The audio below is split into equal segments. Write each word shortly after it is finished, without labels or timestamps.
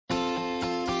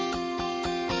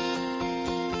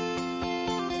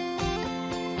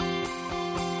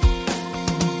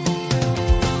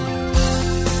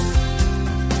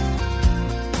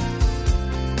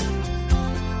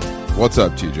What's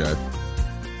up, TJ?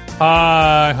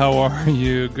 Hi, how are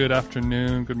you? Good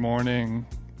afternoon, good morning.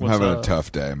 I'm having a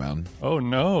tough day, man. Oh,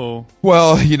 no.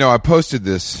 Well, I posted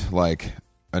this,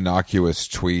 innocuous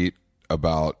tweet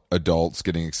about adults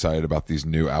getting excited about these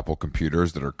new Apple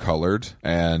computers that are colored.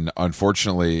 And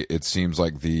unfortunately, it seems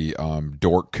like the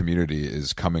dork community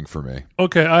is coming for me.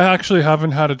 Okay, I actually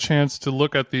haven't had a chance to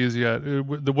look at these yet.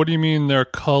 What do you mean they're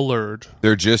colored?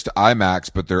 They're just iMacs,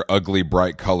 but they're ugly,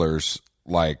 bright colors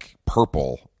like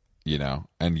purple,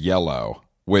 and yellow.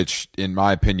 Which, in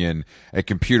my opinion, a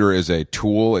computer is a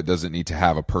tool. It doesn't need to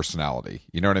have a personality.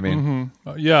 You know what I mean?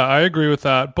 Mm-hmm. Yeah, I agree with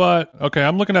that. But, okay,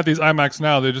 I'm looking at these iMacs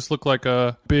now. They just look like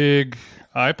a big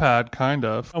iPad, kind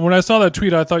of. And when I saw that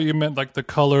tweet, I thought you meant like the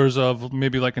colors of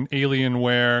maybe like an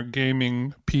Alienware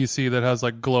gaming PC that has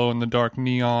like glow-in-the-dark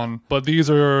neon. But these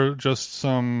are just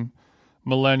some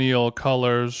millennial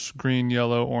colors: green,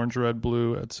 yellow, orange, red,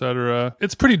 blue, etc.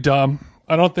 It's pretty dumb.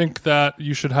 I don't think that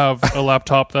you should have a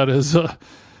laptop that is a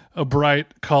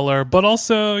bright color, but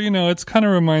also, it's kind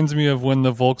of reminds me of when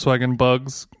the Volkswagen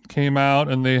Bugs came out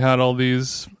and they had all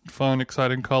these fun,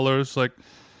 exciting colors. Like,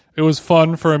 it was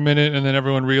fun for a minute, and then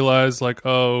everyone realized,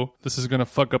 oh, this is going to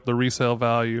fuck up the resale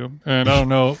value. And I don't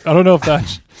know if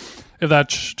that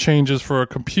changes for a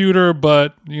computer,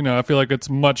 but I feel like it's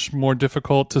much more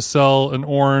difficult to sell an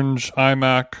orange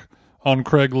iMac on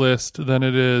Craigslist than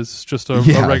it is just a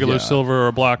regular silver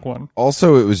or black one.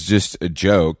 Also, it was just a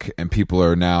joke, and people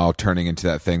are now turning into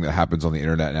that thing that happens on the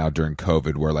internet now during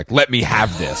COVID where let me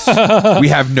have this. We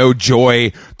have no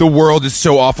joy. The world is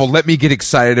so awful. Let me get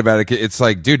excited about it. It's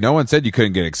like, dude, no one said you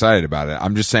couldn't get excited about it.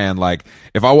 I'm just saying,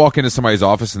 if I walk into somebody's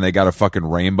office and they got a fucking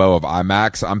rainbow of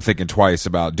iMacs, I'm thinking twice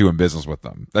about doing business with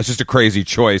them. That's just a crazy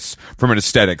choice from an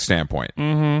aesthetic standpoint.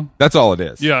 Mm-hmm. That's all it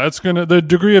is. Yeah, the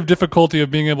degree of difficulty of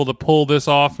being able to pull this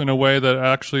off in a way that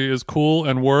actually is cool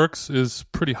and works is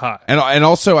pretty high. And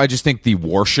also, I just think the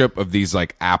worship of these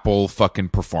Apple fucking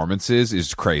performances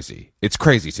is crazy. It's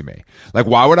crazy to me.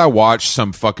 Why would I watch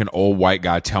some fucking old white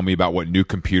guy tell me about what new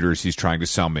computers he's trying to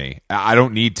sell me? I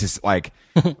don't need to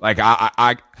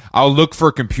I'll look for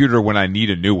a computer when I need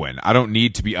a new one. I don't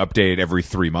need to be updated every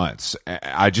 3 months.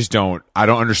 I don't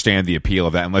understand the appeal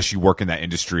of that unless you work in that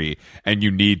industry and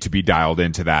you need to be dialed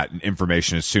into that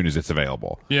information as soon as it's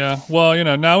available. Yeah. Well,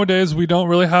 nowadays we don't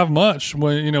really have much.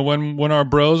 When our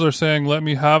bros are saying, let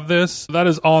me have this, that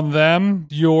is on them.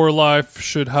 Your life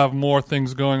should have more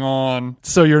things going on.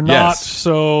 So you're not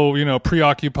so,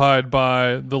 preoccupied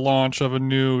by the launch of a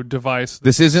new device.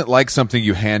 This isn't like something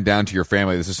you hand down to your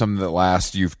family. This is something that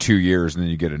lasts you 2 years and then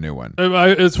you get a new one.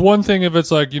 It's one thing if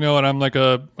it's I'm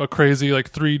a crazy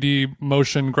 3D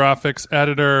motion graphics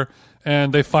editor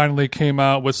and they finally came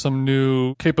out with some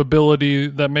new capability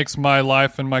that makes my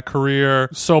life and my career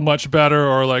so much better,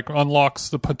 or unlocks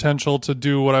the potential to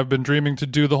do what I've been dreaming to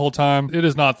do the whole time. It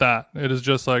is not that. It is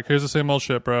just here's the same old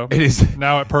shit, bro. It is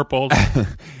now it purpled.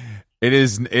 It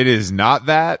is not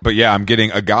that, but yeah, I'm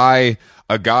getting a guy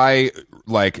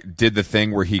did the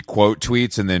thing where he quote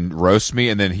tweets and then roasts me,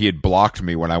 and then he had blocked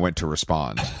me when I went to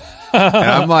respond. And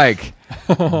I'm like,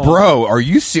 bro, are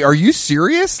you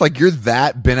serious? You're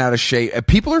that bent out of shape.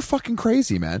 People are fucking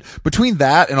crazy, man. Between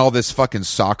that and all this fucking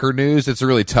soccer news, it's a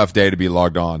really tough day to be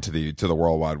logged on to the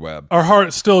World Wide Web. Our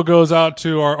heart still goes out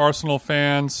to our Arsenal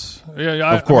fans.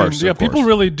 Yeah, of course. People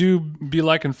really do be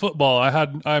liking football.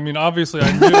 Obviously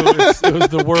I knew it was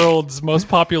the world's most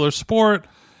popular sport,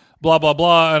 blah, blah,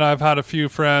 blah. And I've had a few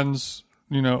friends,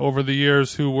 over the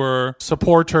years who were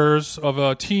supporters of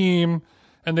a team,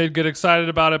 and they'd get excited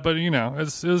about it, but it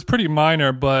was pretty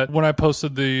minor. But when I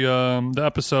posted the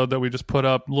episode that we just put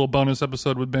up, a little bonus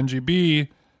episode with Benji B,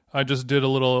 I just did a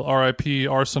little RIP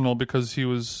Arsenal because he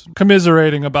was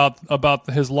commiserating about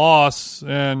his loss,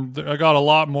 and I got a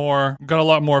lot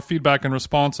more feedback and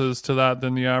responses to that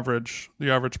than the average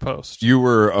post. You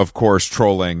were, of course,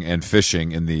 trolling and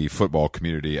fishing in the football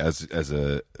community as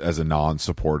a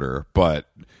non-supporter,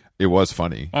 but it was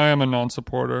funny. I am a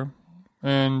non-supporter.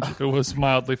 And it was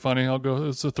mildly funny.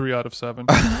 It's a 3 out of 7.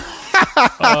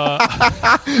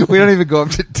 We don't even go up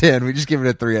to 10. We just give it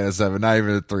a 3 out of 7, not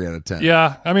even a 3 out of 10.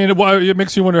 Yeah. It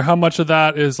makes you wonder how much of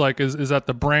that is is that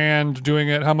the brand doing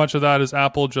it? How much of that is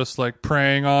Apple just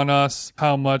preying on us?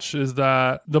 How much is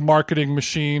that the marketing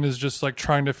machine is just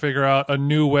trying to figure out a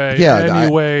new way,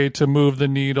 way to move the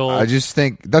needle? I just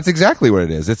think that's exactly what it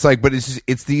is. It's but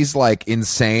it's these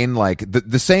insane,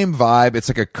 the same vibe. It's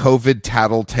a COVID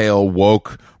tattletale woke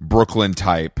Brooklyn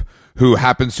type who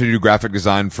happens to do graphic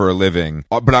design for a living.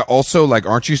 But I also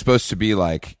aren't you supposed to be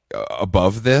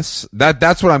above this?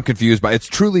 That's what I'm confused by. It's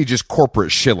truly just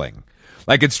corporate shilling.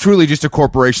 Like it's truly just a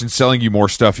corporation selling you more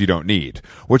stuff you don't need,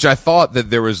 which I thought that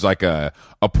there was like a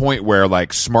point where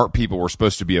like smart people were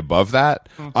supposed to be above that.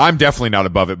 I'm definitely not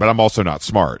above it, but I'm also not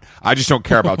smart. I just don't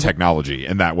care about technology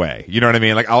in that way. You know what I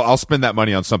mean? Like I'll spend that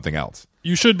money on something else.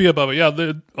 You should be above it.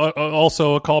 Yeah.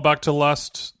 Also, a callback to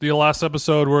the last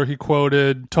episode where he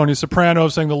quoted Tony Soprano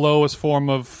saying the lowest form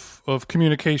of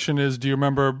communication is, do you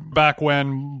remember back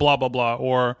when blah, blah, blah?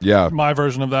 Or my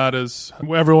version of that is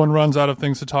everyone runs out of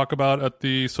things to talk about at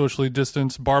the socially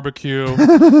distanced barbecue.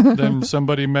 Then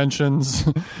somebody mentions,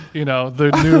 the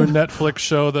new Netflix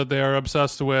show that they are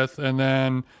obsessed with. And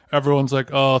then everyone's like,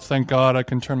 oh, thank God I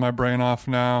can turn my brain off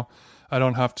now. I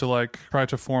don't have to like try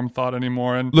to form thought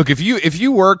anymore. And look, if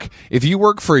you work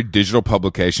for a digital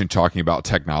publication talking about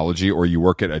technology, or you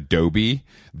work at Adobe,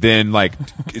 then like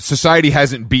society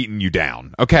hasn't beaten you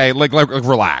down. Okay, like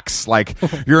relax. Like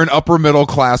you're an upper middle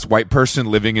class white person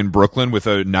living in Brooklyn with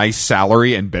a nice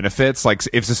salary and benefits. Like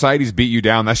if society's beat you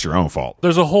down, that's your own fault.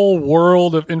 There's a whole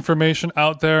world of information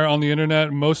out there on the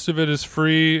internet. Most of it is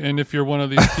free, and if you're one of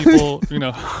these people,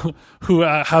 who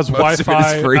has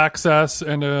Wi-Fi access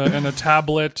and a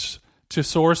tablet to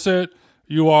source it,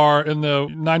 you are in the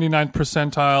 99th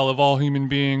percentile of all human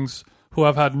beings who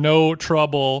have had no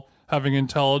trouble having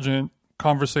intelligent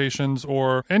conversations,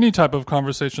 or any type of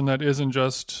conversation that isn't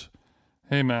just,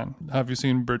 hey man, have you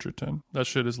seen Bridgerton? That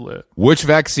shit is lit. Which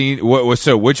vaccine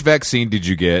did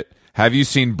you get? Have you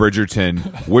seen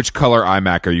Bridgerton? Which color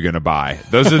iMac are you going to buy?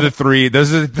 Those are the three.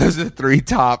 Those are the three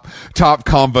top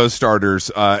combo starters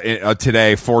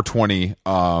today. 420.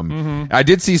 I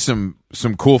did see some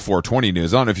cool 420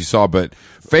 news. I don't know if you saw, but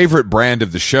favorite brand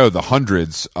of the show, The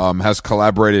Hundreds, has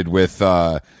collaborated with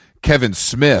Kevin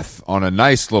Smith on a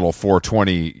nice little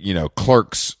 420,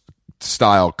 Clerks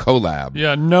style collab.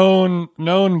 Yeah,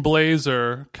 known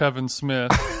blazer Kevin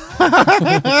Smith.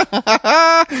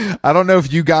 I don't know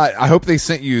if you got. I hope they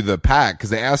sent you the pack,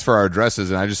 because they asked for our addresses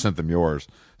and I just sent them yours.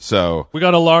 So we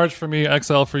got a large for me,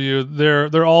 XL for you.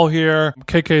 They're all here.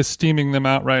 KK is steaming them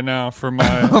out right now for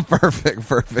my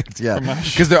perfect. Yeah,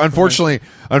 because they're unfortunately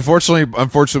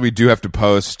we do have to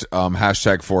post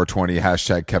hashtag 420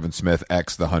 hashtag Kevin Smith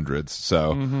X the hundreds.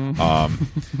 So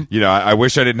I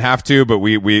wish I didn't have to, but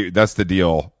we that's the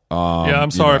deal. I'm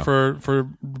sorry for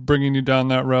bringing you down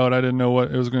that road. I didn't know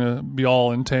what it was going to be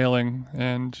all entailing,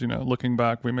 and looking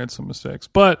back, we made some mistakes.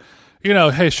 But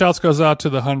hey, shouts goes out to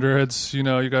the hundreds.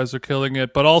 You guys are killing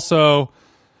it. But also,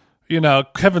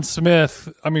 Kevin Smith.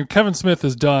 I mean, Kevin Smith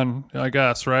is done, I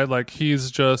guess, right? Like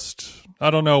he's just. I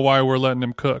don't know why we're letting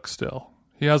him cook still.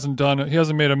 He hasn't done it. He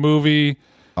hasn't made a movie.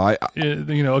 A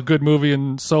good movie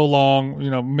in so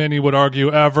long. Many would argue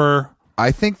ever.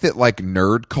 I think that like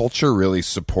nerd culture really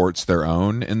supports their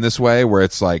own in this way, where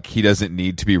it's like he doesn't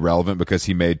need to be relevant because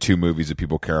he made 2 movies that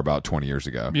people care about 20 years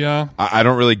ago. Yeah. I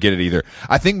don't really get it either.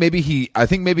 I think maybe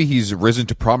he's risen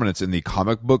to prominence in the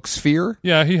comic book sphere.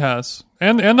 Yeah, he has.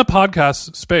 And the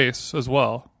podcast space as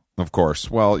well. Of course.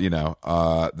 Well,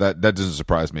 that doesn't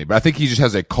surprise me. But I think he just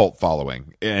has a cult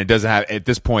following, and it doesn't have at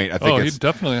this point. I think he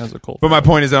definitely has a cult. But my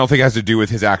point is, I don't think it has to do with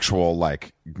his actual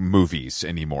like movies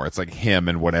anymore. It's like him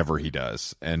and whatever he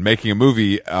does. And making a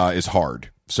movie is hard.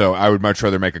 So I would much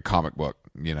rather make a comic book.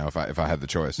 If I had the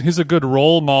choice. He's a good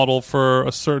role model for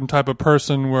a certain type of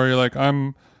person where you're like, I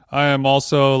am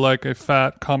also like a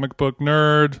fat comic book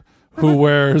nerd who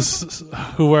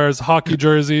wears hockey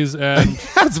jerseys and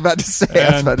I was about to say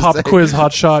and pop quiz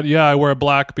hot shot. Yeah, I wear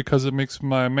black because it makes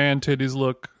my man titties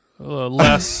look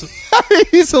less.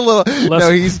 He's a little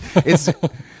less. It's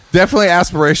definitely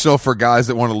aspirational for guys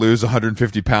that want to lose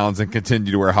 150 pounds and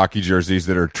continue to wear hockey jerseys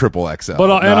that are triple XL. But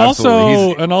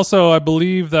also I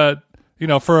believe that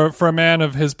for a man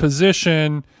of his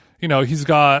position, he's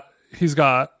got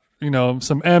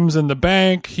some M's in the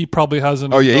bank. He probably has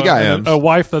a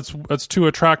wife that's too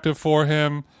attractive for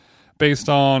him based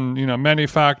on, many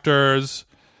factors.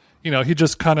 He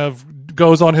just kind of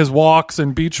goes on his walks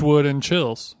in Beechwood and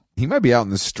chills. He might be out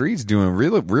in the streets doing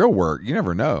real work. You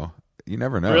never know.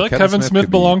 Really? Kevin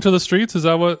Smith belonged to the streets? Is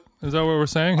that what we're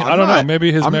saying? I don't know.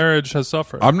 Maybe his marriage has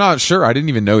suffered. I'm not sure. I didn't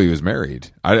even know he was married.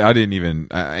 I ain't even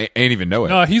know it.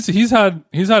 No, he's had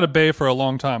a bae for a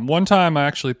long time. One time I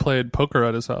actually played poker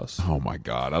at his house. Oh my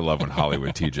God. I love when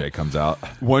Hollywood TJ comes out.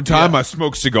 One time I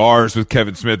smoked cigars with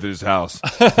Kevin Smith at his house.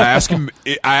 I asked him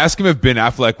if Ben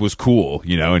Affleck was cool,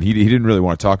 and he didn't really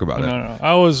want to talk about it. No.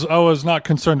 I was not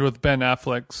concerned with Ben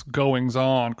Affleck's goings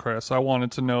on, Chris. I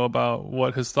wanted to know about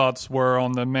what his thoughts were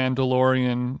on the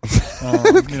Mandalorian,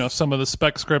 some of the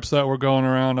spec scripts that were going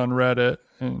around on Reddit,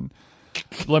 and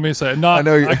Let me say, not. I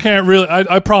know I can't really.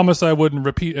 I promise I wouldn't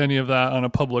repeat any of that on a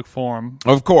public forum.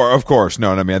 Of course.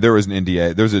 No, man. There was an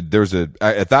NDA. There's a.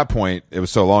 At that point, it was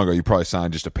so long ago. You probably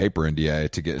signed just a paper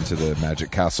NDA to get into the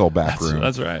Magic Castle back room.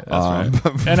 That's right. That's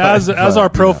right. And as our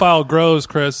profile grows,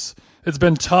 Chris, it's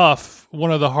been tough.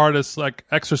 One of the hardest like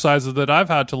exercises that I've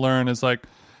had to learn is like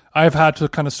I've had to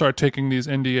kind of start taking these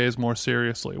NDAs more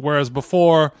seriously. Whereas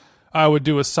before, I would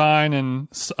do a sign and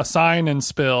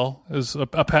spill is a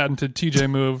patented TJ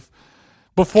move.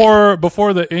 Before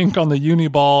the ink on the uni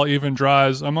ball even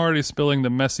dries, I'm already spilling the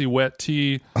messy wet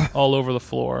tea all over the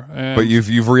floor. And but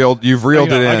you've reeled it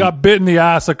in. I got bit in the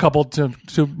ass a couple the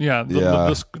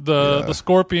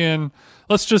scorpion.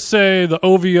 Let's just say the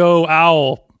OVO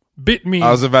owl bit me.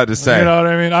 I was about to say. You know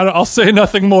what I mean? I'll say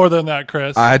nothing more than that,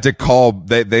 Chris. I had to call.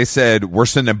 They said we're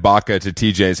sending Baca to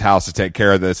TJ's house to take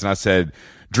care of this, and I said,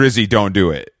 Drizzy, don't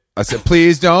do it. I said,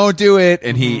 please don't do it.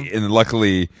 And and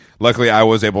luckily I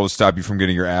was able to stop you from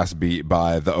getting your ass beat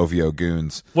by the OVO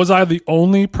goons. Was I the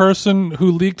only person who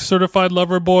leaked Certified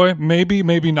Lover Boy? Maybe,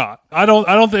 maybe not. I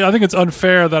think it's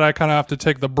unfair that I kind of have to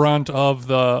take the brunt of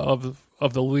the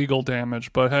legal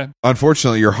damage, but hey.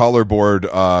 Unfortunately, your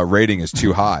Hollerboard rating is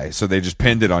too high, so they just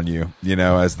pinned it on you,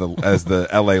 as the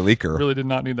LA leaker. Really did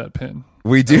not need that pin.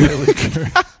 We do.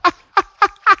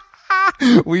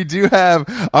 We do have.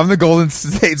 I'm the Golden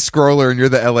State Scroller, and you're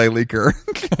the LA leaker.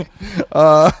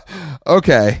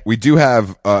 Okay, we do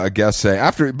have a guest say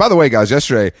after. By the way, guys,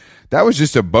 yesterday that was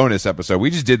just a bonus episode.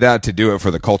 We just did that to do it for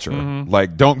the culture.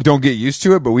 Like, don't get used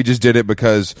to it, but we just did it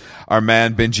because our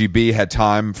man Benji B had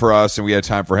time for us, and we had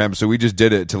time for him. So we just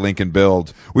did it to link and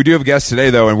build. We do have guests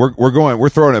today, though, and we're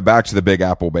throwing it back to the Big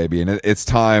Apple, baby, and it's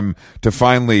time to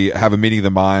finally have a meeting of the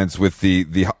minds with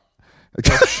the.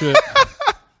 Oh shit.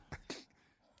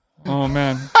 Oh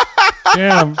man,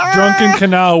 damn! Drunken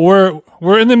Canal.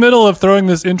 We're in the middle of throwing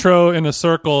this intro in a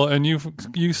circle, and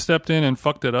you stepped in and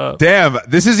fucked it up. Damn!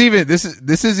 This is even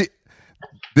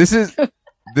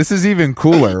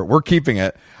cooler. We're keeping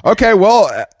it. Okay,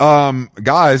 well,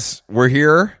 guys, we're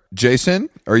here.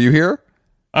 Jason, are you here?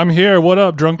 I'm here. What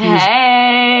up, drunkies?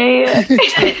 Hey.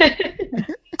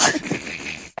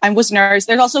 I'm with nerds.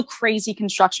 There's also crazy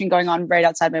construction going on right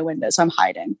outside my window, so I'm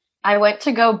hiding. I went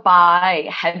to go buy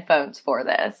headphones for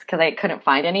this because I couldn't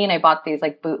find any, and I bought these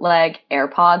like bootleg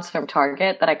AirPods from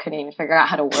Target that I couldn't even figure out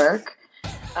how to work.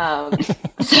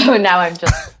 So now I'm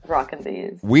just rocking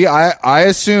these. I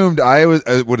assumed I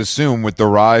would assume with the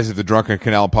rise of the Drunken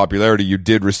Canal popularity, you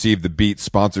did receive the Beats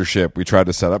sponsorship we tried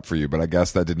to set up for you, but I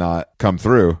guess that did not come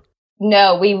through.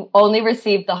 No, we only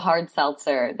received the hard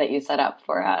seltzer that you set up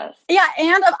for us. Yeah,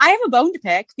 and I have a bone to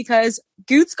pick because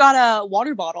Goots got a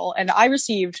water bottle and I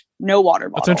received no water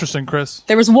bottle. That's interesting, Chris.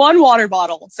 There was one water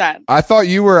bottle sent. I'm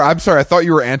sorry, I thought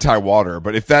you were anti-water,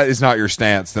 but if that is not your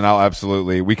stance, then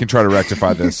we can try to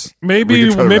rectify this.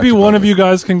 maybe one of you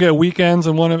guys can get weekends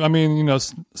and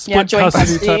split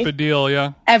custody type of deal,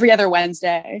 yeah. Every other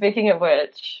Wednesday. Speaking of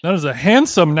which. That is a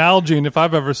handsome Nalgene if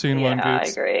I've ever seen one, Yeah,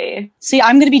 Goots. I agree. See,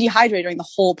 I'm going to be dehydrated during the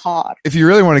whole pod. If you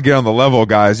really want to get on the level,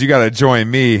 guys, you got to join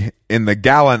me in the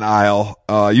gallon aisle.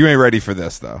 You ain't ready for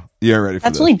this, though. You ain't ready for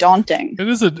this. That's really daunting.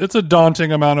 It's a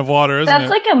daunting amount of water, isn't That's it?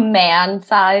 like a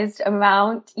man-sized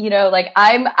amount.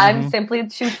 I'm simply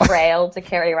too frail to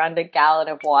carry around a gallon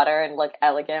of water and look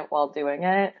elegant while doing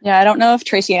it. Yeah, I don't know if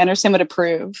Tracy Anderson would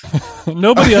approve.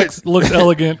 Nobody looks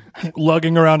elegant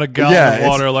lugging around a gallon of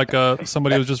water like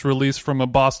somebody who was just released from a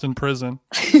Boston prison.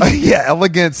 Yeah,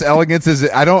 elegance is.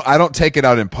 I don't take it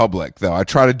out in public though. I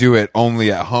try to do it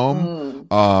only at home.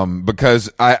 Because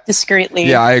discreetly.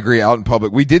 Yeah, I agree. Out in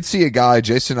public, we did see a guy,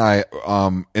 Jason and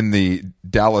I, in the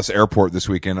Dallas airport this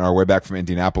weekend on our way back from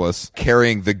Indianapolis,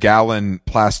 carrying the gallon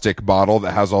plastic bottle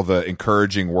that has all the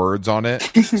encouraging words on it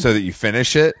so that you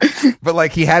finish it. But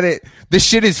like he had it, this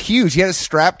shit is huge. He had it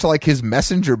strapped to like his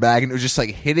messenger bag, and it was just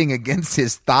like hitting against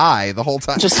his thigh the whole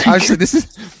time.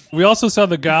 We also saw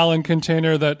the gallon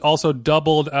container that also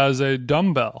doubled as a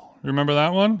dumbbell. Remember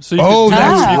that one? So you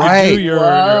could do your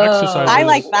exercises. I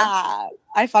like that.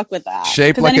 I fuck with that.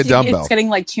 Shaped like a dumbbell. If it's getting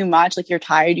like too much, like you're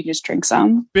tired, you can just drink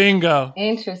some. Bingo.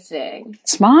 Interesting.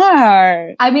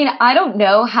 Smart. I mean, I don't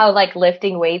know how like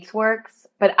lifting weights works,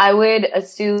 but I would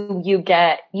assume you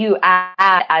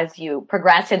add as you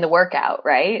progress in the workout,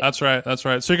 right? That's right.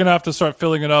 So you're gonna have to start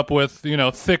filling it up with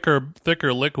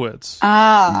thicker liquids.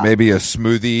 Maybe a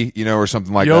smoothie, or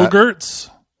something like that.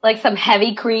 Yogurts. Like some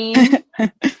heavy cream.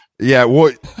 Yeah,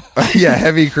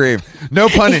 heavy cream. No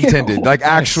pun intended. Like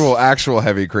actual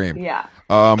heavy cream. Yeah.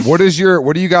 What's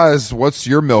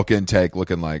your milk intake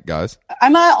looking like, guys?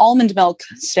 I'm an almond milk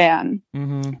stan.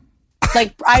 Mm-hmm.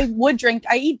 Like I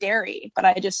eat dairy, but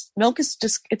milk is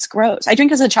just, it's gross. I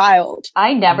drink as a child.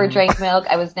 I never drank milk.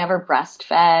 I was never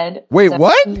breastfed. Wait,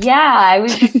 what? Yeah, I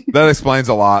was just, That explains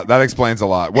a lot.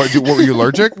 What were you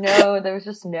allergic? no, there was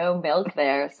just no milk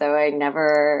there, so I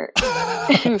never,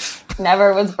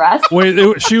 never was breastfed.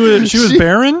 Wait, she was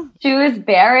barren? She was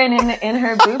barren in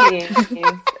her boobies.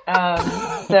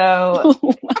 So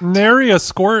Nary a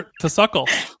squirt to suckle.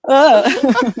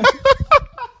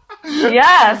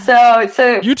 yeah,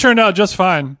 so You turned out just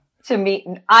fine. to me,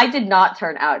 I did not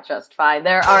turn out just fine.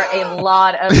 There are a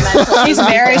lot of mental She has a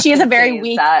very diseases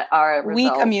weak that are a weak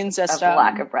result immune of system.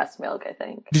 lack of breast milk, I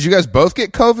think. Did you guys both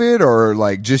get COVID or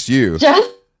like just you? Just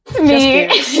me.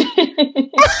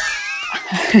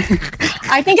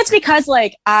 I think it's because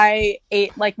like I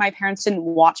ate, like my parents didn't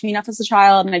watch me enough as a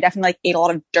child, and I definitely like ate a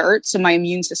lot of dirt, so my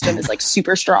immune system is like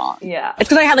super strong. Yeah. It's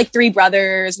because I had like 3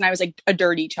 brothers and I was like a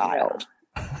dirty child.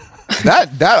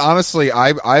 That honestly,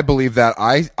 I believe that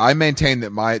I maintain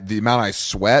that the amount I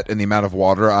sweat and the amount of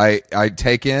water I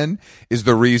take in is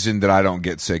the reason that I don't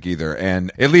get sick either.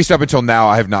 And at least up until now,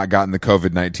 I have not gotten the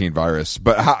COVID-19 virus.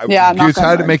 But how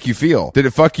did it make you feel? Did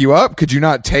it fuck you up? Could you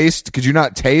not taste?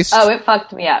 Oh, it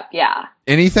fucked me up. Yeah.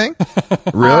 Anything?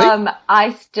 Really?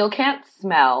 I still can't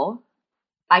smell.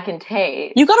 I can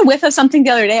taste. You got a whiff of something the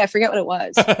other day. I forget what it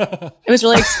was. It was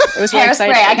really hairspray.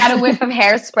 exciting. I got a whiff of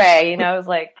hairspray. It was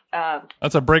like,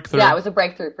 That's a breakthrough. yeah, it was a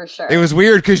breakthrough for sure. It was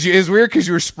weird because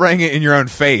you were spraying it in your own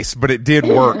face, but it did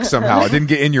work somehow. It didn't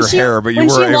get in your hair, but you were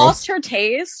When she able. lost her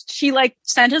taste, she like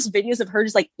sent us videos of her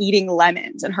just like eating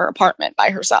lemons in her apartment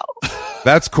by herself.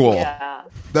 That's cool. Yeah.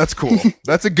 That's cool.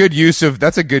 That's a good use of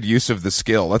the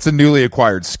skill. That's a newly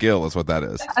acquired skill, is what that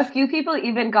is. A few people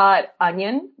even got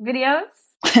onion videos.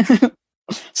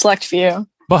 Select few.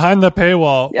 Behind the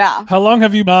paywall. Yeah. How long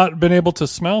have you not been able to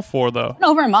smell for, though?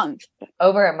 Over a month.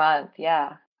 Over a month,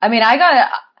 yeah. I mean, I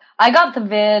got the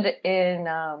vid in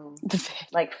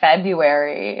like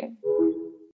February.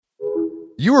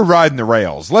 You were riding the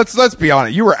rails. Let's be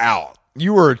honest. You were out.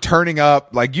 You were turning up.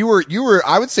 Like you were.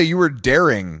 I would say you were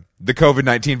daring the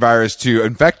COVID-19 virus to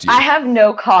infect you. I have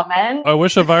no comment. I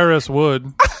wish a virus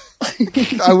would.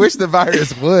 I wish the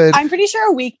virus would. I'm pretty sure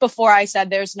a week before I said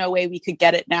there's no way we could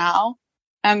get it now.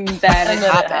 And then And it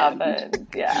then happened.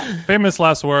 Yeah. Famous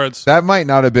last words. That might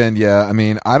not have been. Yeah. I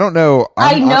mean, I don't know.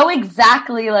 I know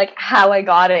exactly like how I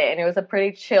got it, and it was a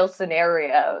pretty chill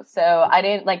scenario. So I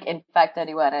didn't like infect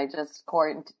anyone. I just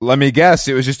quarantined. Let me guess.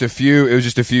 It was just a few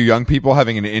young people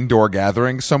having an indoor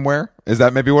gathering somewhere. Is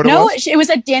that maybe what it No, was? it was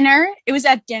at dinner. It was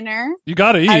at dinner. You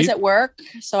gotta I was eat. at work,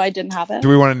 so I didn't have it. Do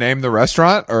we want to name the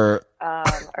restaurant or?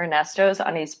 Ernesto's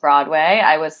on East Broadway.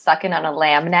 I was sucking on a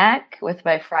lamb neck with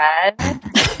my friend.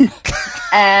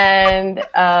 And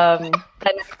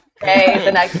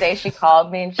the next day she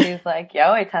called me and she was like,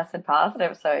 yo, I tested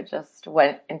positive. So I just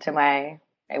went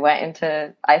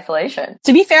into isolation.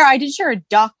 To be fair, I did share a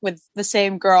duck with the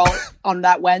same girl on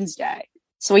that Wednesday.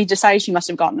 So we decided she must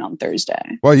have gotten it on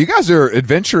Thursday. Well, you guys are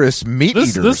adventurous meat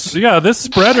eaters. This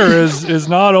spreader is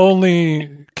not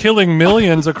only killing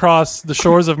millions across the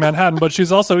shores of Manhattan, but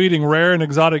she's also eating rare and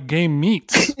exotic game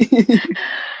meats.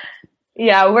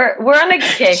 Yeah, we're on a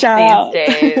kick Shout out. these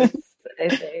days,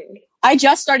 I think. I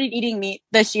just started eating meat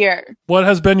this year. What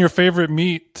has been your favorite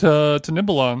meat to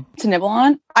nibble on? To nibble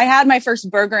on. I had my first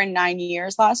burger in 9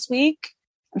 years last week.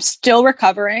 I'm still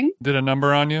recovering. Did a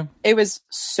number on you? It was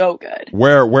so good.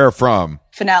 Where from?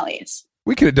 Finales.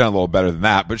 We could have done a little better than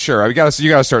that, but sure. You got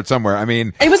to start somewhere. I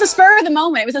mean, It was a spur of the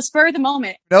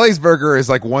moment. Nelly's Burger is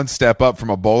like one step up from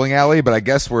a bowling alley, but I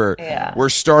guess we're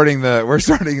starting. I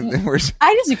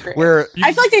disagree.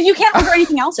 I feel like that you can't order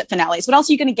anything else at Finales. What else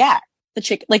are you going to get? The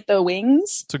chicken, like the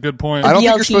wings? It's a good point. I don't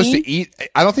think you're BLT? supposed to eat.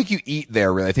 I don't think you eat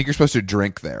there, really. I think you're supposed to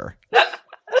drink there.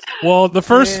 Well, the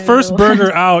first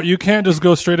burger out, you can't just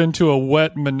go straight into a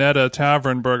wet Minetta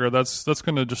Tavern burger. That's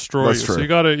going to destroy That's you. true. So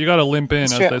you gotta limp in,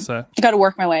 It's as true. they say. I got to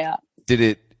work my way up. Did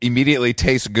it immediately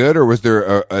taste good, or was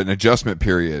there an adjustment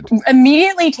period?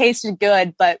 Immediately tasted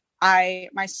good, but my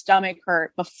stomach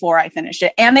hurt before I finished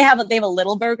it. And they have a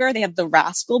little burger. They have the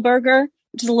Rascal Burger,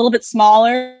 which is a little bit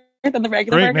smaller than the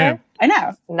regular Great burger. name. I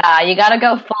know. Nah, you gotta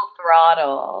go full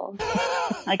throttle.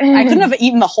 Like I couldn't have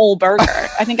eaten the whole burger.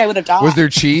 I think I would have died. Was there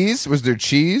cheese?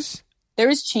 There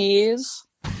was cheese.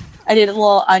 I did a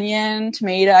little onion,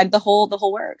 tomato, I did the whole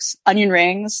works. Onion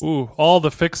rings, Ooh, all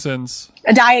the fixins.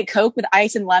 a Diet Coke with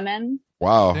ice and lemon.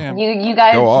 Wow. Damn. You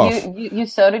Go off. guys, you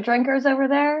soda drinkers over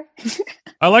there?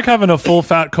 I like having a full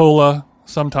fat cola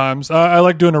sometimes. I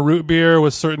like doing a root beer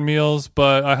with certain meals,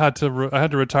 but I had to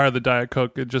retire the Diet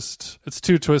Coke. It's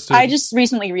too twisted. I just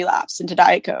recently relapsed into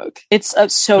Diet Coke. It's so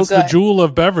it's good. the jewel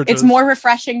of beverages. It's more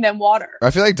refreshing than water.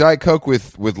 I feel like Diet Coke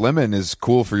with lemon is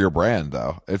cool for your brand,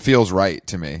 though. It feels right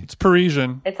to me. It's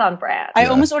Parisian. It's on brand. I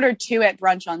almost ordered 2 at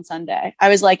brunch on Sunday. I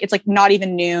was like, it's like not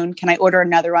even noon. Can I order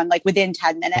another one like within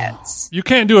 10 minutes? You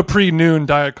can't do a pre-noon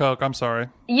Diet Coke. I'm sorry.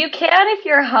 You can if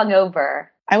you're hungover.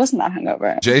 I wasn't that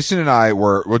hungover. Jason and I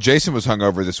were, Jason was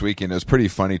hungover this weekend. It was pretty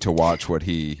funny to watch what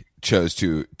he chose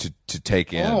to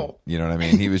take in. Oh. You know what I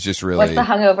mean? He was just really. What's the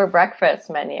hungover breakfast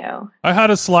menu? I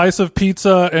had a slice of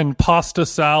pizza and pasta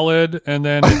salad and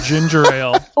then a ginger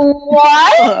ale.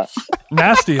 What?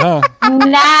 Nasty, huh?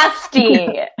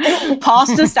 Nasty.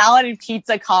 Pasta salad and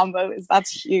pizza combo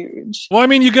that's huge. Well, I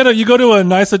mean, you go to a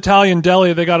nice Italian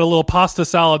deli. They got a little pasta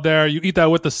salad there. You eat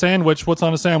that with the sandwich. What's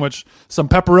on a sandwich? Some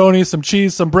pepperoni, some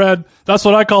cheese, some bread. That's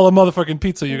what I call a motherfucking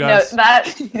pizza, you guys. No, that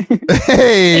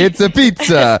Hey, it's a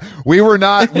pizza. We were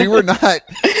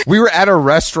at a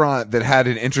restaurant that had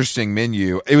an interesting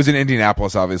menu. It was in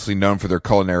Indianapolis, obviously known for their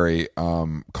culinary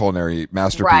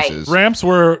masterpieces. Ramps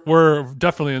were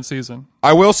definitely in season.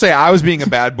 I will say I was being a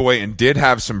bad boy and did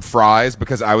have some fries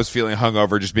because I was feeling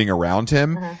hungover just being around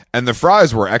him, and the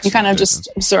fries were excellent. You kind of just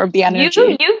absorb the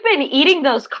energy. you've been eating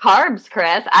those carbs,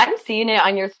 Chris. I'm seeing it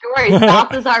on your stories.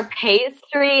 Balthazar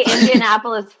pastry,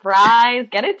 Indianapolis fries.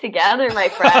 Get it together, my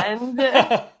friend.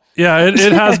 Yeah, it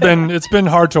has been. It's been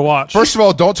hard to watch. First of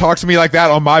all, don't talk to me like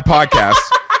that on my podcast.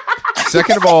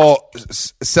 Second of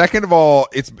all,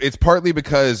 it's partly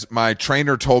because my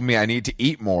trainer told me I need to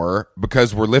eat more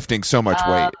because we're lifting so much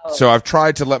weight. So I've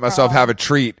tried to let myself have a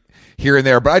treat here and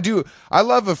there, but I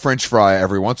love a French fry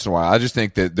every once in a while. I just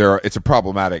think that it's a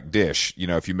problematic dish,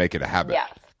 if you make it a habit.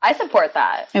 Yes, I support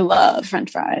that. I love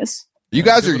French fries. You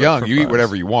guys are Give it up young. for You eat fries.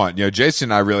 whatever you want. Jason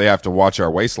and I really have to watch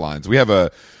our waistlines. We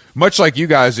have much like you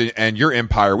guys and your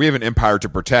empire, we have an empire to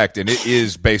protect, and it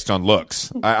is based on looks.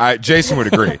 Jason would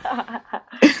agree.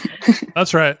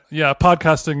 That's right. Yeah,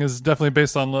 podcasting is definitely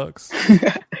based on looks.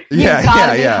 Yeah,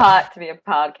 Gotta be yeah. hot to be a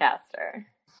podcaster.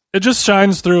 It just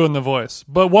shines through in the voice.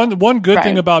 But one good Right.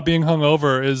 thing about being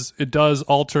hungover is it does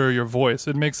alter your voice.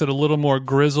 It makes it a little more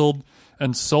grizzled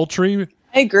and sultry.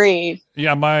 I agree.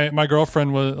 Yeah, my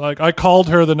girlfriend was like, I called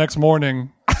her the next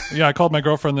morning. Yeah, I called my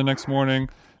girlfriend the next morning,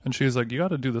 and she's like, "You got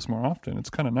to do this more often. It's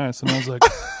kind of nice." And I was like,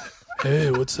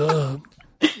 "Hey, what's up?"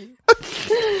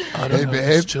 I don't Hey, know, babe.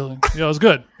 just chilling. Yeah, it was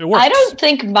good. It worked. I don't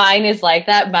think mine is like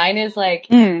that. Mine is like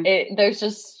there's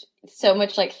just so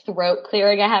much like throat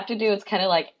clearing I have to do. It's kind of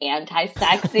like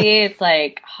anti-sexy. It's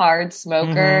like hard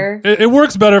smoker. It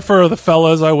works better for the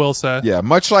fellas, I will say. Yeah,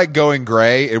 much like going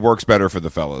gray, it works better for the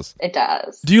fellas. It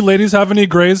does. Do you ladies have any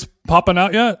grays popping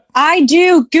out yet? I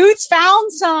do. Goots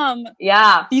found some.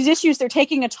 Yeah. These issues, they're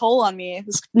taking a toll on me.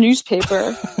 This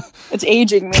newspaper, it's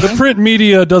aging me. The print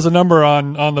media does a number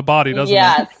on the body, doesn't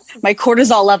Yes. My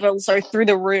cortisol levels are through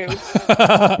the roof.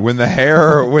 When the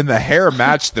hair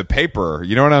matched the paper,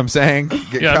 you know what I'm saying?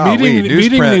 it? Yeah, Golly, meeting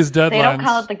newsprint. these They don't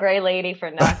call deadlines. it the gray lady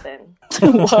for nothing.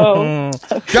 Whoa.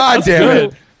 God damn it!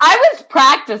 Good. I was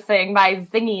practicing my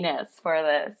zinginess for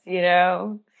this,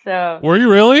 So Were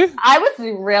you really? I was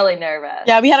really nervous.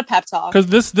 Yeah, we had a pep talk. Because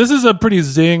this is a pretty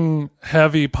zing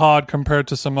heavy pod compared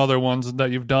to some other ones that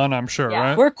you've done, I'm sure, Yeah.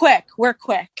 right? We're quick. We're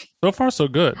quick. So far, so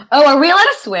good. Oh, are we allowed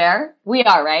to swear? We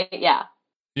are, right? Yeah.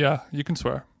 Yeah, you can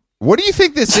swear. What do you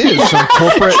think this is? Some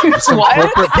corporate What?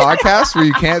 podcast where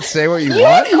you can't say what you You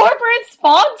want? have corporate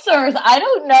sponsors. I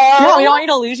don't know. Yeah, we don't need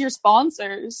to lose your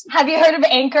sponsors. Have you heard of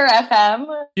Anchor FM?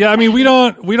 Yeah, I mean we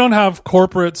don't have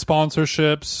corporate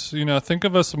sponsorships. Think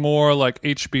of us more like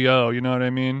HBO. You know what I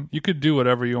mean? You could do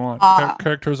whatever you want.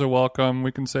 Characters are welcome.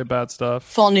 We can say bad stuff.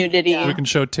 Full nudity. We can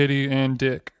show titty and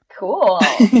dick. Cool.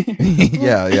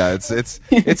 Yeah.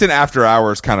 It's an after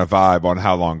hours kind of vibe on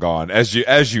How Long Gone, as you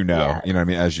know. Yeah. You know what I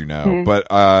mean? As you know. But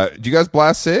do you guys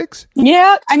blast cigs?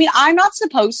 Yeah, I mean, I'm not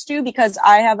supposed to because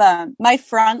I have my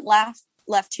front left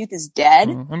tooth is dead.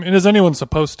 I mean, is anyone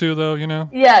supposed to though?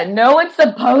 Yeah, no one's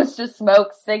supposed to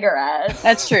smoke cigarettes.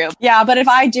 That's true. Yeah, but if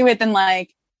I do it, then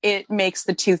like it makes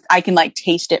the tooth. I can like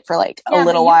taste it for like a Yeah,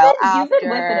 little but while You've after. been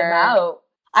whipping him out.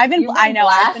 I know. I've been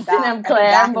blasting back, him, I've been Claire,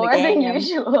 back in the more than game.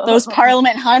 usual. Those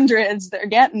Parliament hundreds, they're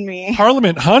getting me.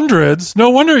 Parliament hundreds? No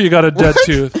wonder you got a dead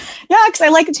tooth. Yeah,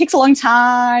 because it takes a long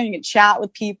time. You can chat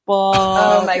with people.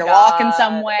 Oh my You're God. walking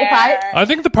somewhere. If I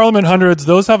think the Parliament hundreds,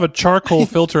 those have a charcoal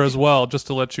filter as well, just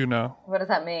to let you know. What does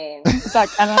that mean? It's like,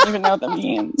 I don't even know what that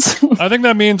means. I think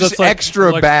that means Just it's like extra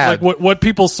like, bad. like what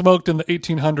people smoked in the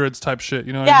 1800s type shit.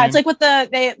 You know what I Yeah, mean? it's like what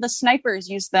the snipers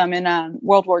used them in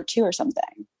World War II or something.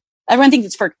 Everyone thinks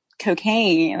it's for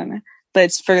cocaine. but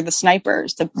it's for the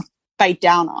snipers to bite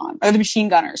down on, or the machine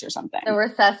gunners or something. The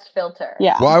recessed filter.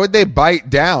 Yeah. Why would they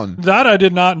bite down? That I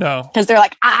did not know. Because they're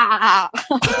like, ah.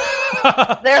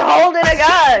 They're holding a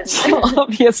gun. So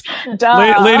obvious.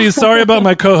 Duh. Ladies, sorry about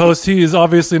my co-host. He's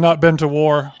obviously not been to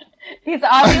war. He's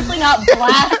obviously not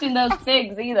blasting those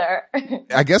cigs either.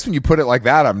 I guess when you put it like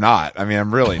that, I'm not. I mean,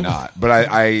 I'm really not.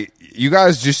 But you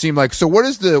guys just seem like, so what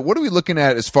are we looking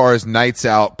at as far as nights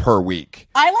out per week?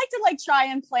 I like to like try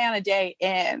and plan a day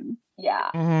in.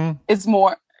 Yeah. Mm-hmm. It's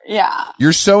more, yeah.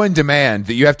 You're so in demand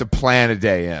that you have to plan a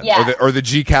day in. Yeah. Or the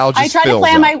GCal just I try to fills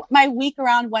plan up. my week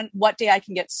around what day I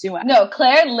can get Sue in. No,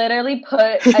 Claire literally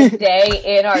put a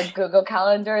day in our Google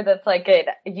Calendar that's like,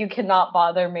 you cannot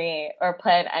bother me or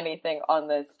plan anything on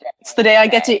this day. It's the day I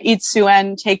get to eat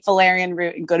Suen, take valerian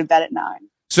root, and go to bed at 9.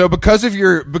 So because of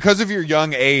your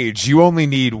young age, you only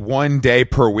need one day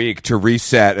per week to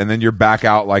reset, and then you're back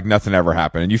out like nothing ever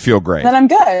happened, and you feel great. Then I'm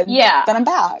good. Yeah. Then I'm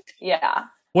back. Yeah.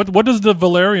 What does the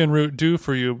valerian root do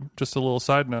for you? Just a little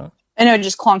side note. I know it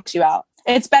just clunks you out.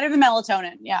 It's better than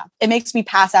melatonin. Yeah. It makes me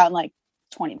pass out in like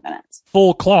 20 minutes.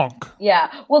 Full clonk. Yeah.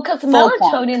 Well, because Full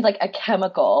melatonin's like a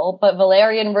chemical, but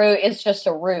valerian root is just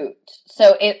a root.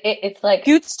 So it's like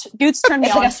Goots turned me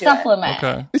it's on like a to supplement.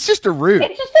 Okay. It's just a root.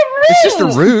 It's just a root. It's just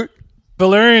a root.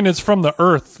 Valerian is from the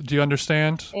earth. Do you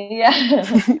understand? Yeah.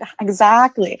 it.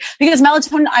 Exactly. Because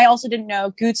melatonin, I also didn't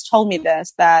know, Goots told me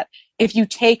this, that if you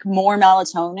take more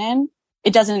melatonin,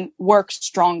 it doesn't work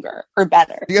stronger or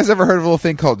better. You guys ever heard of a little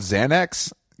thing called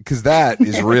Xanax? Because that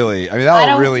is really, I mean,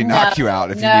 that'll really knock you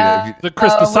out if you need it.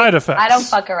 The side effects. I don't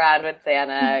fuck around with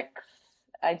Xanax.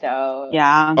 I don't.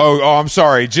 Yeah. Oh, I'm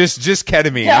sorry. Just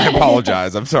ketamine. I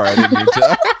apologize. I'm sorry. I didn't mean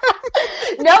to.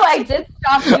 No, I did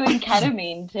stop doing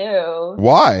ketamine too.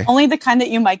 Why? Only the kind that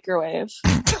you microwave.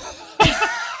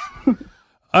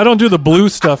 I don't do the blue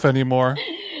stuff anymore.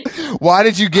 Why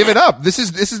did you give it up? This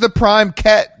is the prime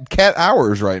cat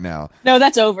hours right now. No,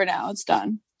 that's over now. It's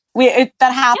done. That It's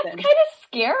happened. kind of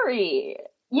scary,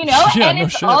 you know? Yeah, and no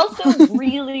it's shit. also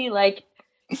really like,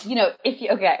 you know, if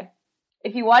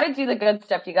you want to do the good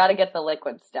stuff, you got to get the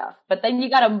liquid stuff. But then you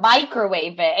got to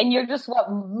microwave it, and you're just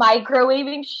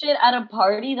microwaving shit at a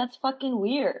party? That's fucking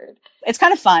weird. It's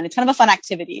kind of fun. It's kind of a fun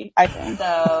activity, I think.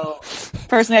 So,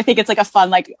 Personally, I think it's like a fun,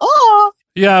 like, oh,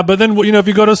 Yeah, but then, you know, if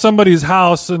you go to somebody's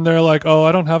house and they're like, oh,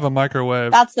 I don't have a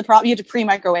microwave. that's the problem. You have to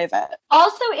pre-microwave it.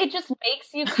 also, it just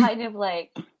makes you kind of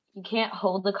like, you can't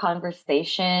hold the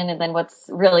conversation, and then what's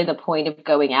really the point of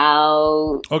going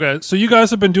out? Okay, so you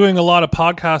guys have been doing a lot of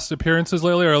podcast appearances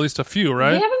lately, or at least a few,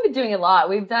 right? We haven't been doing a lot.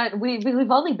 We've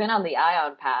only been on the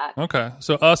Ion Pack. Okay,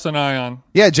 so us and Ion.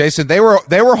 Yeah, Jason, they were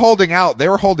holding out. They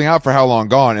were holding out for how long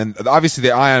gone? And obviously,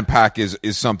 the Ion Pack is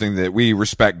something that we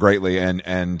respect greatly,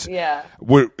 and Yeah.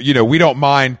 we don't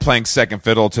mind playing second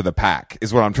fiddle to the pack.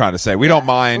 Is what I'm trying to say. We don't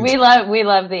mind. We love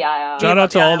the Ion. Shout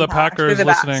out to Yeah, all the Pack. Packers They're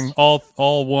the best. listening, all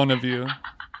one of you.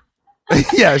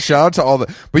 Yeah, shout out to all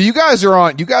the. But you guys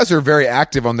are very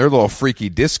active on their little freaky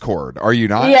Discord. Are you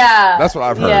not? Yeah. That's what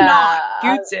I've heard. Yeah. Not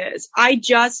Goots is. I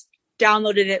just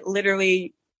downloaded it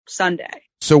literally Sunday.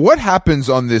 So what happens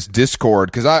on this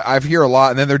Discord? Because I've hear a lot,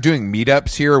 and then they're doing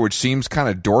meetups here, which seems kind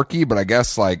of dorky, but I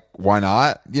guess like why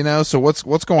not? You know. So what's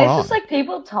going It's on? just like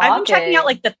people talking. I've been checking out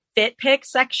like the fit pick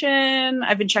section.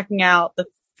 I've been checking out the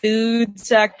food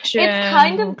section.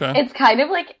 Okay. It's kind of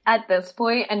like at this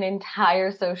point an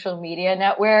entire social media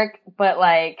network, but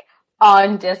like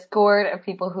on Discord of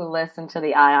people who listen to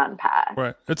the Ion Pack.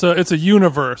 Right. It's a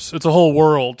universe. It's a whole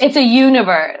world. It's a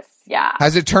universe. Yeah.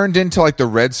 Has it turned into like the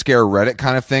Red Scare Reddit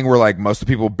kind of thing where like most of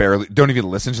the people barely don't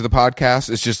even listen to the podcast?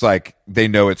 It's just like they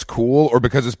know it's cool, or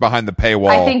because it's behind the paywall?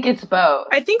 I think it's both.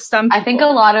 I think some. I think a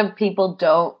lot of people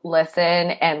don't listen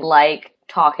and like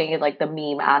talking in like the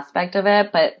meme aspect of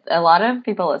it, but a lot of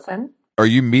people listen. Are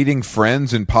you meeting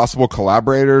friends and possible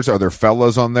collaborators? Are there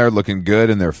fellas on there looking good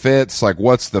in their fits? Like,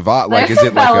 what's the vibe? Like, There's is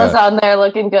some it fellas like on there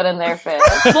looking good in their fit.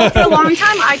 Well, for a long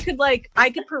time, I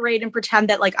could parade and pretend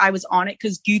that like I was on it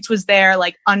because Goots was there,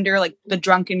 like under like the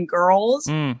drunken girls,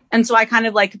 and so I kind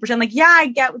of like pretend like, yeah, I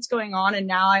get what's going on, and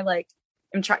now I like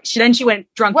am trying. Then she went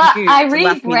drunk. Well, Goots I and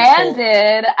left me in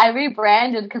the cold.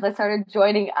 rebranded because I started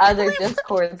joining other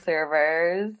Discord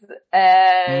servers,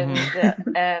 and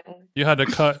and You had to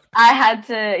cut. I had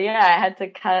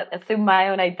to assume my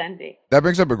own identity. that?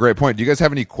 Brings up a great point. Do you guys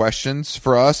have any questions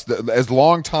for us as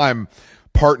longtime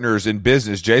partners in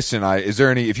business, Jason and I? Is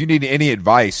there if you need any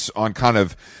advice on kind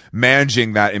of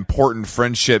managing that important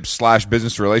friendship /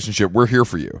 business relationship, we're here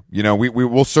for you. You know, we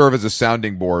will serve as a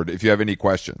sounding board if you have any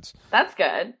questions. That's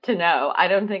good to know. I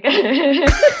don't think.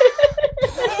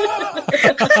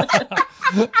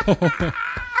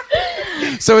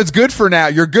 So it's good for now.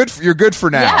 You're good for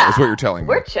now, Yeah. is what you're telling me.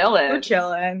 We're chilling. We're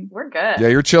chilling. We're good. Yeah,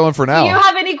 you're chilling for Do you now.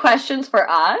 have any questions for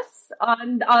us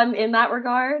on in that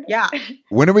regard? Yeah.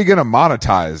 When are we gonna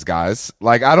monetize, guys?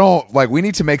 Like, we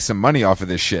need to make some money off of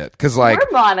this shit. Cause like,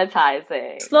 We're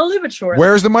monetizing. Slowly but surely.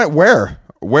 where's the money?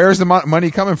 Where's the money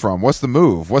coming from? What's the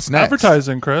move? What's next?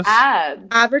 Advertising, Chris. Ads.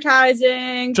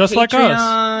 Advertising. Just like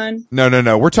Patreon. No.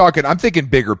 I'm thinking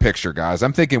bigger picture, guys.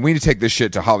 I'm thinking we need to take this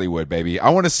shit to Hollywood, baby. I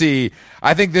want to see.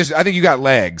 I think you got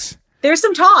legs. There's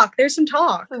some talk. There's Some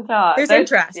talk. There's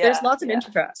interest. Yeah, There's lots of yeah.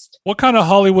 interest. What kind of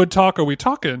Hollywood talk are we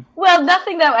talking? Well,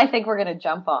 nothing that I think we're gonna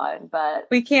jump on, but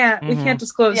We can't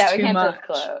disclose yeah, we too can't much.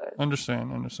 disclose.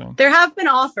 Understand. There have been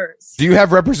offers. Do you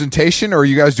have representation, or are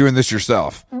you guys doing this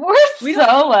yourself? We're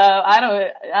solo. I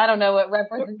don't know what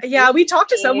representation. Yeah, we talked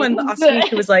to someone last week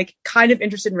who was like kind of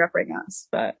interested in repping us,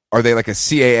 but Are they like a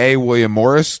CAA William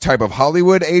Morris type of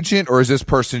Hollywood agent, or is this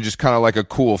person just kind of like a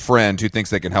cool friend who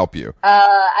thinks they can help you?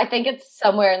 I think it's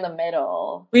somewhere in the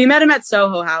middle. we met him at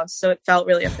Soho House, so it felt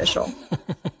really official.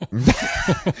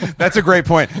 That's a great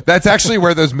point. That's actually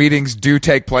where those meetings do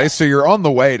take place. So you're on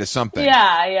the way to something.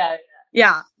 Yeah.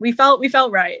 Yeah, we felt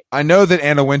right. I know that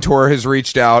Anna Wintour has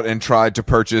reached out and tried to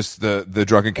purchase the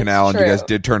Drunken Canal, and you true. guys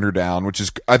did turn her down, which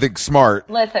is, I think, smart.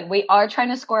 Listen, we are trying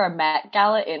to score a Met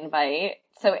Gala invite.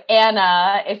 So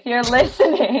Anna, if you're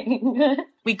listening,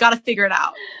 We got to figure it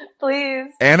out. please.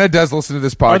 Anna does listen to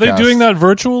this podcast. Are they doing that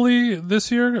virtually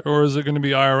this year, or is it going to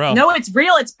be IRL? No, it's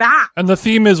real. It's back. And the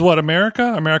theme is what?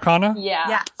 Americana? Yeah.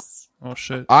 Yes. Oh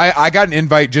shit. I got an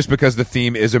invite just because the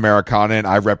theme is Americana, and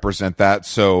I represent that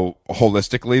so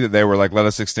holistically that they were like, let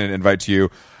us extend an invite to you.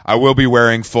 I will be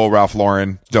wearing full Ralph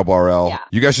Lauren, double RL. Yeah.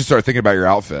 You guys should start thinking about your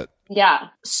outfit. Yeah.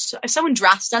 So, if someone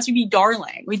dressed us, we'd be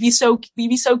darling. We'd be so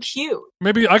cute.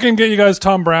 Maybe I can get you guys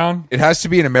Tom Brown. It has to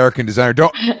be an American designer.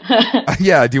 Don't.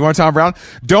 Yeah. Do you want Tom Brown?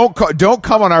 Don't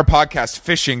come on our podcast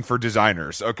fishing for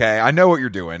designers. Okay. I know what you're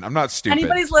doing. I'm not stupid.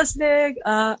 Anybody's listening?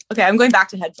 Okay, I'm going back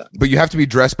to headphones. But you have to be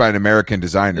dressed by an American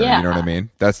designer. Yeah. You know what I mean?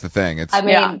 That's the thing. It's I mean,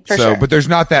 Yeah, for so, sure. but there's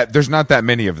not that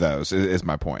many of those. Is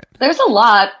my point. there's a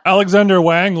lot. Alexander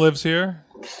Wang lives here.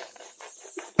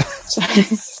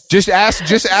 Just ask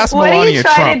What are Melania you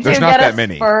trying Trump. to There's do? not Get that us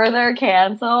many. further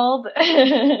canceled?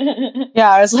 Yeah,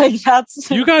 I was like, that's.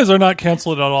 You guys are not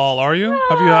canceled at all, are you?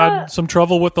 Have you had some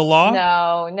trouble with the law?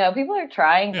 No, people are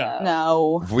trying Yeah.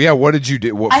 though. No. Yeah. What did you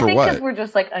do? I For think what? because we're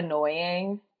just like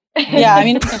annoying. Yeah, I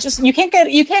mean, it's just you can't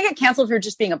get canceled for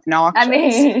just being obnoxious. I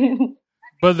mean,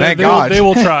 But Thank they God.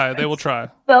 will try. They will try.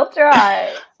 they'll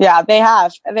try. yeah, they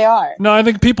are. No, I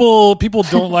think people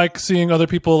don't like seeing other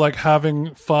people like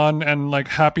having fun and like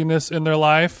happiness in their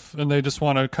life, and they just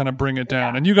want to kind of bring it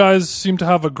down. And you guys seem to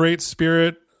have a great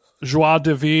spirit, joie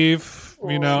de vivre.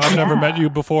 You know, I've never met you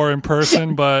before in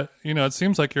person, but you know, it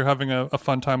seems like you're having a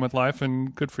fun time with life,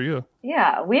 and good for you.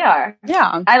 Yeah, we are.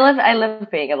 Yeah, I love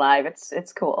being alive.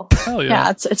 It's cool. Hell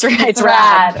yeah, it's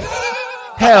rad.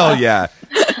 Hell yeah.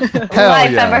 Hell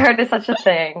Life yeah. ever heard of such a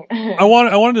thing? I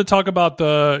wanted to talk about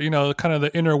the, you know, kind of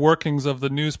the inner workings of the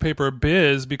newspaper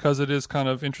biz, because it is kind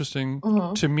of interesting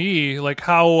to me, like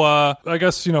how I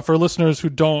guess, you know, for listeners who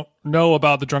don't know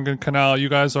about the Drunken Canal, you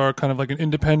guys are kind of like an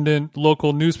independent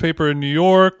local newspaper in New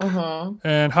York.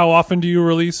 And how often do you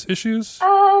release issues?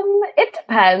 It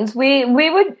depends. We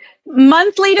would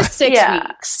Monthly to 6 Yeah.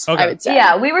 weeks, Okay. I would say.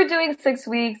 yeah, we were doing 6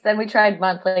 weeks, then we tried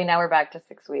monthly, now we're back to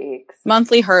 6 weeks.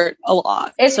 Monthly hurt a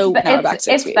lot. It's so now we're back to it's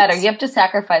 6 weeks. better. You have to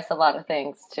sacrifice a lot of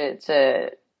things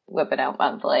to whip it out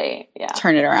monthly. Yeah.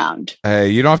 Turn it around. Hey,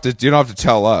 you don't have to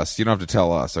tell us. You don't have to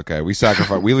tell us. Okay. We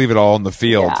sacrifice. We leave it all in the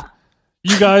field. Yeah.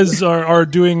 You guys are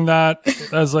doing that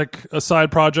as like a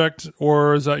side project,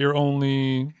 or is that your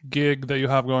only gig that you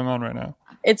have going on right now?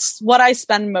 It's what I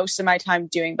spend most of my time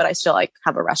doing, but I still like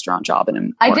have a restaurant job and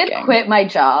I'm I working. did quit my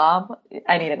job.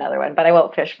 I need another one, but I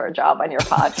won't fish for a job on your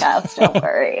podcast. Don't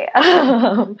worry.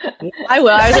 I will.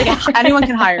 I was like, anyone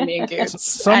can hire me in Goots.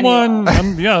 Someone,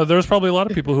 Anyone. yeah, there's probably a lot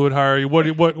of people who would hire you.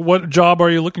 What job are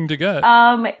you looking to get?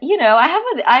 You know,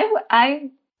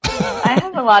 I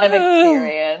have a lot of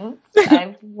experience.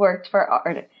 I've worked for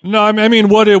art. No, I mean,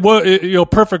 what you know,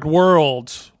 perfect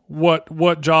world.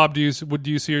 What job would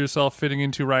you see yourself fitting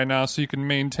into right now, so you can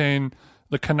maintain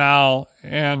the canal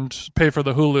and pay for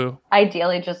the Hulu?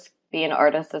 Ideally, just be an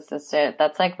artist assistant.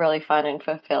 That's like really fun and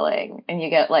fulfilling, and you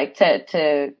get like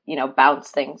to you know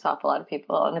bounce things off a lot of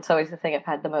people, and it's always the thing I've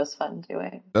had the most fun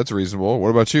doing. That's reasonable. What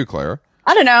about you, Clara?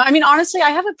 I don't know. I mean, honestly, I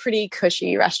have a pretty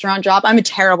cushy restaurant job. I'm a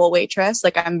terrible waitress.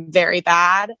 Like, I'm very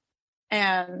bad.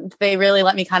 And they really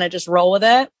let me kind of just roll with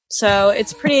it. So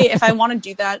it's pretty, if I want to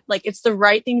do that, like, it's the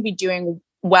right thing to be doing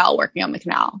while working on the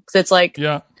canal. Because it's like,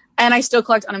 Yeah. and I still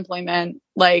collect unemployment.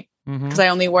 Like, because I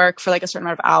only work for like a certain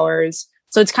amount of hours.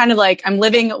 So it's kind of like I'm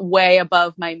living way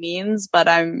above my means, but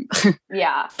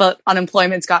but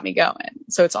unemployment's got me going.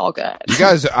 So it's all good. You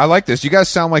guys, I like this. You guys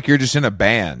sound like you're just in a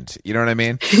band. You know what I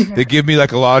mean? They give me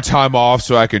like a lot of time off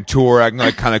so I can tour. I can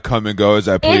like kind of come and go as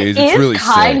I please. It's really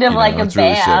kind sick, of like a It's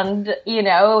really sick. band, you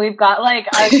know, we've got like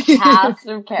our cast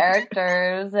of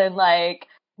characters and like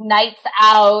nights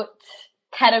out,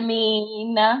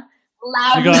 ketamine,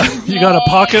 loud You got a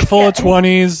pocket full of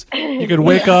 20s. You could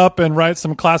wake up and write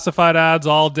some classified ads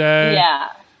all day. Yeah.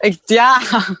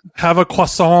 Have a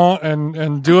croissant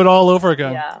and do it all over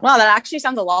again. Yeah. Wow, that actually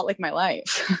sounds a lot like my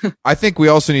life. I think we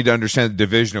also need to understand the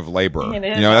division of labor. It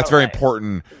is That's very right.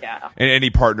 important in any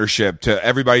partnership to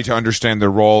everybody to understand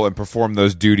their role and perform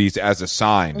those duties as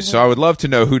assigned. So I would love to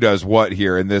know who does what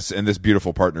here in this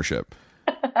beautiful partnership.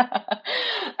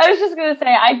 I was just gonna say,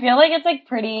 I feel like it's like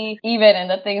pretty even in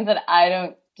the things that I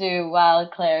don't do well,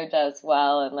 Claire does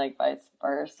well, and like vice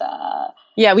versa.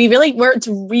 Yeah, we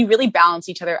really balance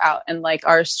each other out, and like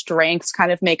our strengths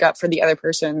kind of make up for the other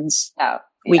person's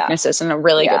weaknesses in a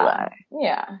really good way.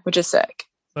 Yeah, which is sick.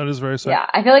 That is very sick. Yeah,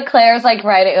 I feel like Claire's like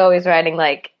always writing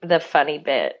like the funny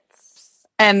bits,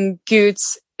 and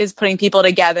Goots is putting people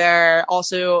together.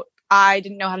 Also, I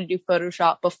didn't know how to do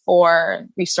Photoshop before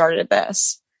we started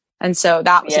this. And so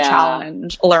that was a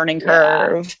challenge, a learning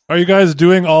curve. Are you guys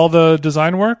doing all the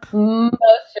design work? Most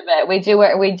of it. We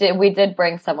did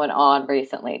bring someone on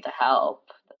recently to help.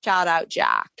 Shout out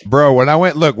Jack. Bro,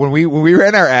 when we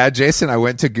ran our ad, Jason, I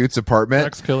went to Goot's apartment.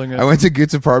 Jack's killing it. I went to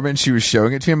Goot's apartment and she was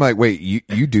showing it to me. I'm like, wait,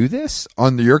 you do this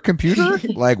on your computer?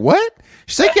 Like, what?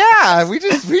 She's like, yeah, we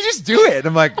just do it.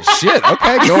 I'm like, shit,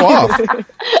 okay, go off.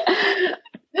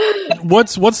 What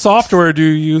software do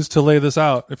you use to lay this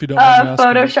out, if you don't mind me asking?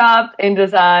 Photoshop,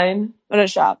 InDesign.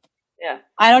 Photoshop. Yeah.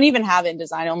 I don't even have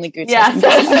InDesign, only Goots. Yeah, so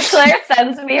Claire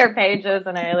sends me her pages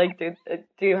and I like do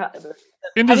InDesign's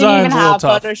I didn't even a little have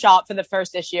tough. Photoshop for the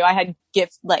first issue. I had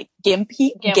GIMP.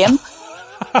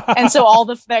 And so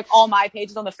all my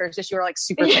pages on the first issue are like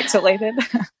super pixelated.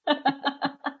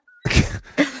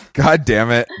 God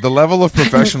damn it. The level of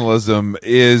professionalism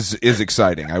is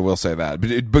exciting. I will say that.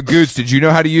 But Goots, did you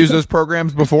know how to use those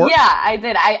programs before? Yeah, I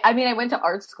did. I mean, I went to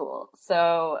art school,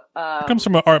 so Comes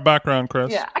from an art background,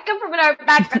 Chris. yeah, I come from an art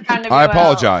background. I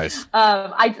apologize.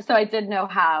 I did know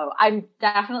how. I'm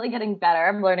definitely getting better.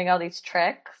 I'm learning all these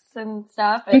tricks and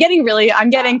stuff. I'm getting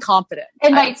confident.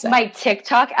 And my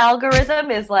TikTok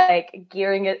algorithm is like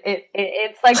gearing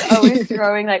it's like always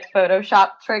throwing like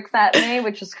Photoshop tricks at me,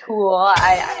 which is cool.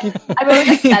 I'm always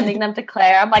like sending them to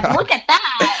Claire. I'm like, look at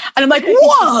that. And I'm like,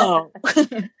 whoa.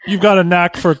 You've got a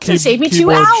knack for save me 2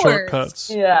 keyboard hours. shortcuts.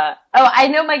 Yeah. Oh, I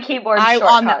know my keyboard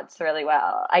shortcuts really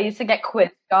well. I used to get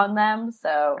quizzed on them,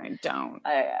 so I don't.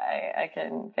 I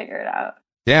can figure it out.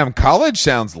 Damn, college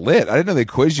sounds lit. I didn't know they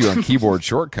quiz you on keyboard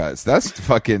shortcuts. That's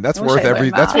worth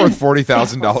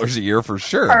 $40,000 a year for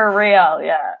sure. For real,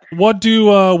 yeah. What do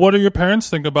your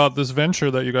parents think about this venture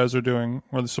that you guys are doing?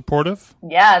 Are they supportive?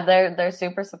 Yeah, they're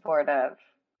super supportive.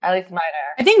 At least mine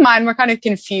are. I think mine were kind of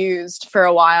confused for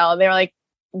a while. They were like,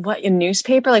 what, a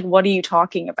newspaper? Like, what are you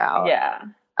talking about? Yeah.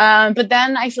 But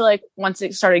then I feel like once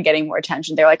it started getting more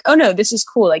attention, they're like, oh no, this is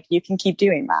cool. Like, you can keep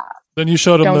doing that. Then you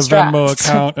showed them Don't the Venmo stress.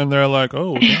 account and they're like,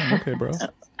 oh, damn, okay, bro.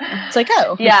 It's like,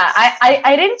 oh. Yeah,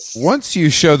 I didn't. Once you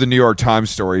show the New York Times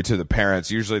story to the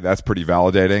parents, usually that's pretty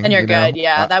validating. And you're you know? good.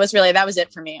 Yeah. That was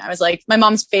it for me. I was like, my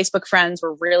mom's Facebook friends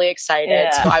were really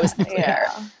excited. So I was clear.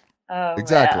 Yeah. Oh,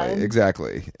 Exactly. man.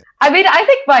 Exactly. I mean, I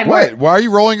think mine What? were. Why are you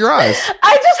rolling your eyes?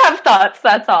 I just have thoughts.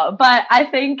 That's all. But I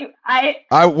think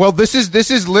Well, this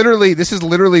is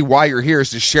literally why you're here, is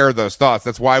to share those thoughts.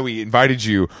 That's why we invited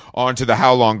you onto the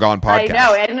How Long Gone podcast. I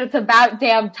know, and it's about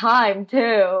damn time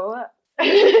too.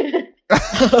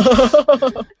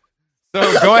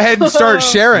 So go ahead and start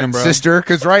sharing, Damn, bro. sister,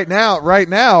 because right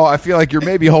now, I feel like you're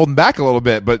maybe holding back a little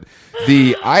bit. But I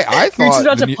You're thought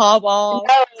about to pop off.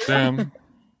 Damn.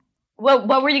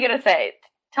 What were you gonna say?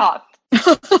 Talk.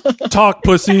 Talk,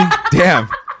 pussy. damn.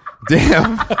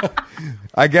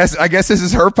 I guess this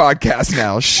is her podcast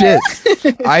now. Shit.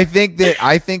 I think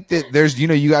that there's,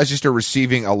 you guys just are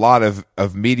receiving a lot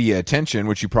of media attention,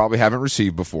 which you probably haven't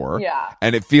received before. Yeah.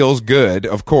 And it feels good,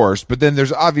 of course. But then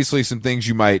there's obviously some things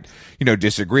you might,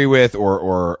 disagree with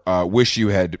or wish you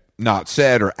had not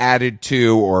said or added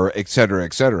to, or et cetera,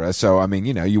 et cetera. So, I mean,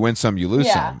 you win some, you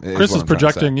lose some. Chris is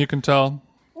projecting, you can tell.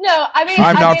 No, I mean,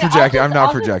 I'm not projecting. I'll I'm not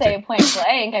just projecting. say point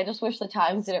blank. I just wish the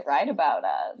Times didn't write about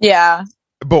us. Yeah.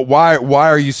 But why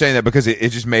are you saying that? Because it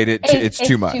just made it's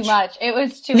too much. Too much. It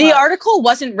was too The much. article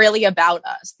wasn't really about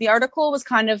us. The article was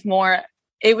kind of more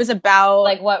It was about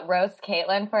Like what, roast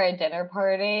Caitlyn for a dinner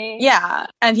party? yeah.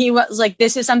 And he was like,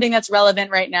 this is something that's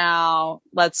relevant right now.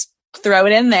 Let's throw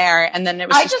it in there. And then it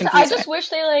was I just wish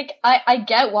they like, I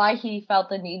get why he felt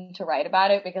the need to write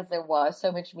about it because there was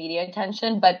so much media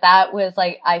attention, but that was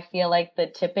like, I feel like the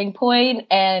tipping point,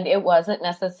 and it wasn't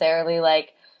necessarily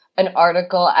like an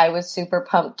article I was super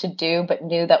pumped to do, but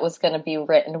knew that was going to be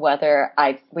written whether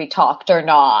we talked or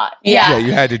not. Yeah,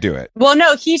 you had to do it. Well,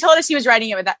 no, he told us he was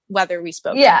writing it with that, whether we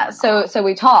spoke. Yeah, so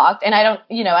we talked, and I don't,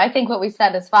 I think what we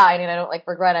said is fine, and I don't like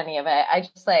regret any of it. I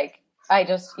just,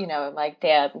 am like,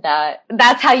 damn,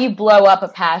 that's how you blow up a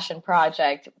passion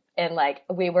project. And like,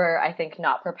 we were, I think,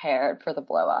 not prepared for the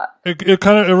blow up. It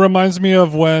reminds me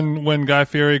of when Guy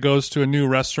Fieri goes to a new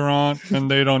restaurant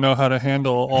and they don't know how to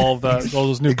handle all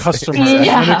those new customers.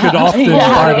 Yeah. And it could often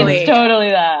Totally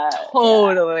that.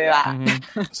 Totally that.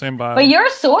 Mm-hmm. Same vibe. But you're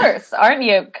a source, aren't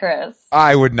you, Chris?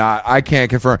 I would not. I can't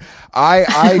confirm.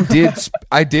 I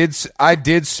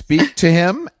did speak to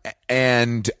him,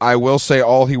 and I will say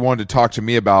all he wanted to talk to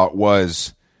me about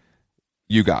was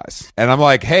you guys. And I'm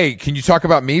like, hey, can you talk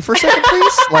about me for a second,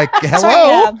 please? Like,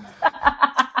 hello?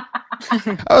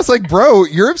 I was like, bro,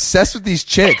 you're obsessed with these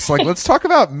chicks. Like, let's talk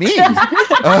about me. No.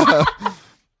 I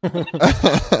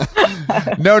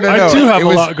too have a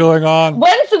lot going on.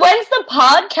 When's the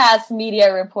podcast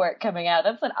media report coming out?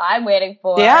 That's what I'm waiting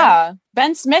for. Yeah.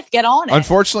 Ben Smith, get on it.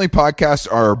 Unfortunately,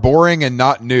 podcasts are boring and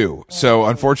not new. So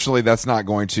unfortunately, that's not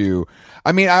going to,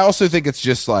 I mean, I also think it's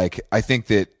just like, I think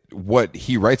that what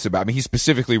he writes about, I mean, he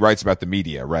specifically writes about the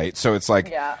media, right? So it's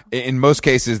like, in most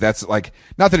cases, that's like,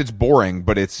 not that it's boring,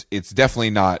 but it's definitely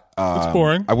not, it's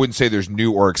boring. I wouldn't say there's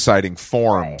new or exciting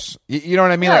forms. Right. You know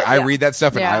what I mean? Like, I read that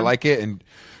stuff and I like it. And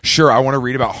sure, I want to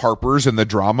read about Harper's and the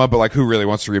drama, but like, who really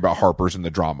wants to read about Harper's and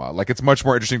the drama? Like, it's much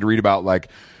more interesting to read about like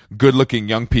good looking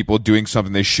young people doing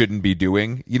something they shouldn't be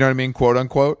doing. You know what I mean? Quote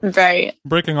unquote. Right.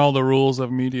 Breaking all the rules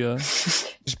of media.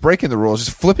 Just breaking the rules,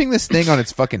 just flipping this thing on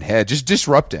its fucking head, just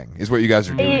disrupting is what you guys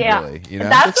are doing, really. You know?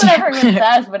 That's what everyone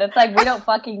says, but it's like, we don't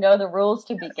fucking know the rules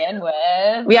to begin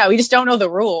with. Yeah, we just don't know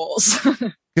the rules.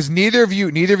 Because neither of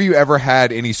you ever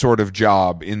had any sort of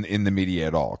job in the media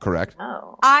at all, correct?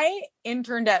 Oh. I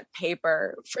interned at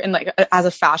Paper as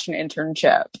a fashion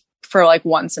internship for like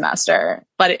one semester,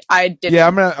 but I didn't. Yeah,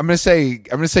 I'm gonna say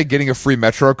getting a free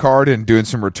Metro card and doing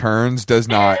some returns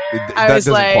doesn't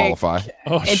qualify.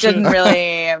 It didn't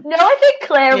really. No, I think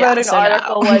Claire wrote an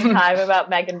article one time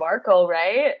about Meghan Markle,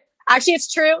 right? Actually,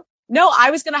 it's true. No, I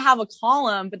was gonna have a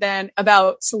column, but then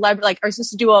about celebrity. Like, I was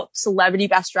supposed to do a celebrity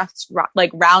best dressed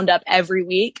like roundup every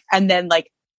week, and then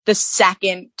like the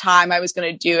second time I was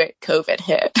going to do it, COVID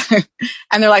hit.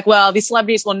 And they're like, well, these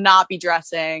celebrities will not be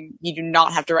dressing. You do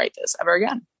not have to write this ever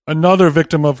again. Another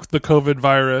victim of the COVID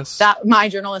virus. My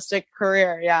journalistic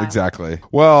career, yeah. Exactly.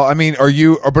 Well, I mean,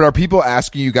 are people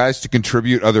asking you guys to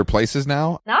contribute other places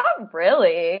now? Not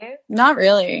really. Not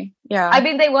really. Yeah. I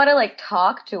mean, they want to like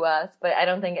talk to us, but I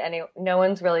don't think no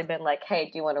one's really been like, hey,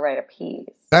 do you want to write a piece?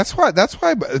 That's why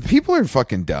people are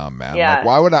fucking dumb, man. Yeah. Like,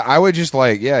 why would I would just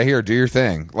like, yeah, here, do your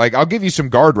thing. Like, I'll give you some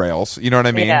guardrails, you know what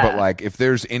I mean? Yeah. But like, if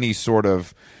there's any sort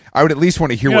of, I would at least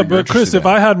want to hear what you're interested Chris, if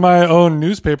I had my own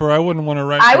newspaper, I wouldn't want to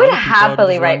write. I would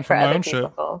happily write for other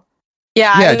people.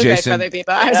 Yeah, I would Jason. write for other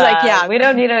people. I was like, yeah, we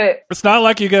don't need a. It's not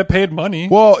like you get paid money.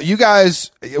 Well, you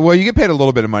get paid a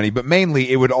little bit of money, but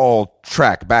mainly it would all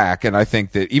track back. And I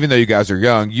think that even though you guys are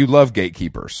young, you love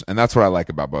gatekeepers, and that's what I like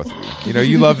about both of you. You know,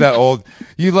 you love that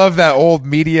old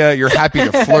media. You're happy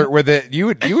to flirt with it. You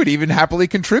would even happily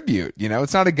contribute. You know,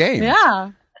 it's not a game.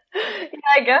 Yeah. Yeah,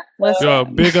 I guess. So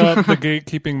big up the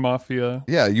gatekeeping mafia.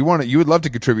 Yeah, you would love to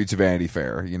contribute to Vanity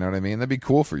Fair. You know what I mean? That'd be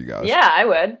cool for you guys. Yeah, I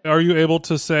would. Are you able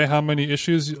to say how many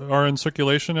issues are in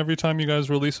circulation every time you guys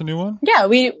release a new one? Yeah,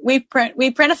 we print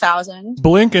 1,000.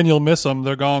 Blink and you'll miss them.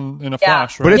 They're gone in a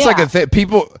flash, right? But it's like a thing.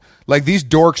 People like these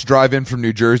dorks drive in from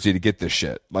New Jersey to get this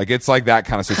shit. Like it's like that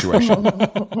kind of situation.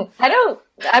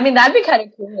 I mean, that'd be kind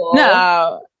of cool.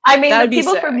 No. I mean, the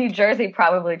people from New Jersey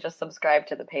probably just subscribe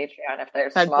to the Patreon if they're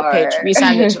smart. We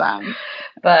send it to them.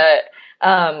 But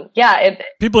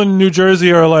people in New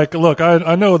Jersey are like, look,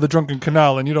 I know the Drunken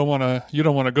Canal, and you don't want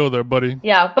to go there, buddy.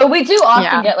 Yeah, but we do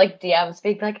often get like DMs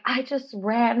being like, I just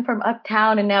ran from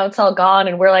uptown and now it's all gone,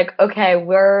 and we're like, okay,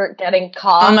 we're getting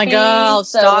coffee. I'm like, I'll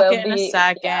stalk it in a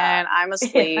second. Yeah. I'm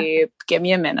asleep. Give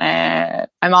me a minute.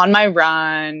 I'm on my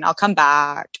run. I'll come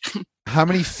back. How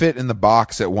many fit in the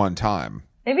box at one time?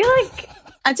 Maybe like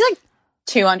I'd say like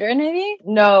 200, maybe.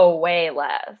 No, way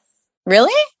less.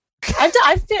 Really?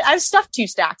 I've stuffed 2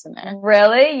 stacks in there.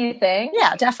 Really? You think?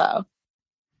 Yeah, defo.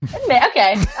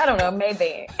 Okay, I don't know,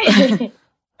 maybe.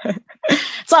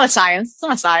 It's not a science. It's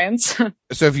not a science.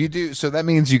 So if you do, so that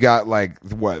means you got like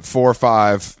what, 4 or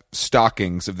 5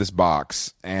 stockings of this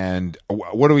box, and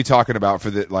what are we talking about for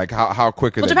the like? How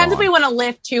quick are Well, they? it depends if gone? we want to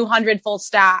lift 200 full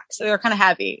stacks. So they're kind of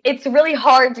heavy. It's really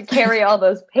hard to carry all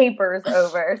those papers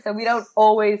over, so we don't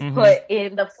always put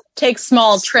in the. Take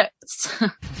small trips.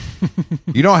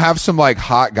 You don't have some like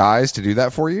hot guys to do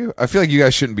that for you? I feel like you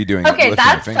guys shouldn't be doing. Okay, lifting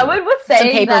that's a finger. someone was Some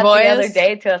saying paper that boys. the other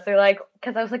day to us. They're like,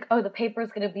 because I was like, oh, the paper's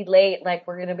gonna be late, like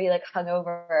we're gonna be like hungover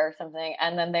or something,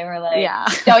 and then they were like, Yeah.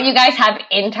 don't you guys have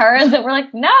interns? And we're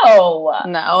like, no.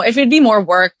 No, if it'd be more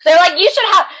work. They're like, you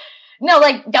should have. No,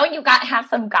 like, don't you got have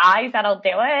some guys that'll do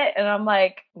it? And I'm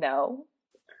like, no.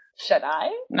 Should I?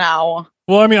 No.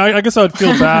 Well, I mean, I guess I would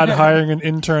feel bad hiring an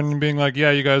intern and being like, yeah,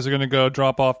 you guys are going to go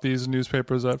drop off these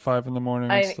newspapers at 5 a.m.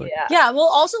 It's like, Yeah. Yeah, well,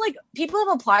 also, like, people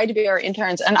have applied to be our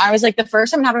interns, and I was like, the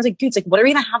first time it happened, I was like, dudes, like, what are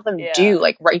we gonna have them Yeah. do?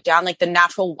 Like, write down, like, the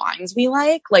natural wines we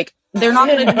like? Like, they're not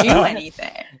gonna do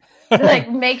anything.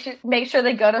 Like, make sure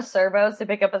they go to Servos to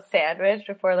pick up a sandwich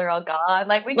before they're all gone.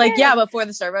 Like, we Like, can't. yeah, before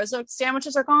the servo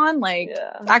sandwiches are gone, like,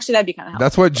 Yeah. actually, that'd be kind of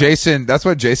helpful. That's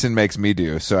what Jason makes me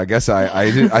do. So I guess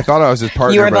I thought I was his You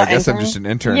partner, were but I the guess I'm intern? just an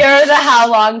intern. You're the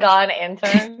how long gone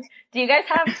intern. Do you guys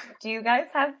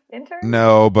have interns?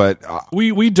 No, but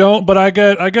we don't, but I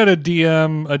get a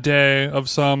DM a day of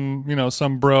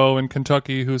some bro in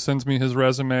Kentucky who sends me his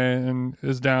resume and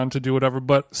is down to do whatever.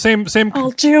 But same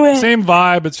I'll do it. same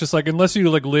vibe. It's just like, unless you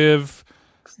like live,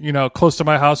 close to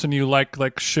my house and you like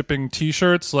shipping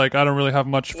T-shirts, like I don't really have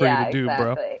much for you to do,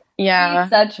 bro. Yeah.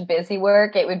 Such busy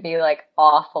work, it would be like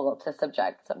awful to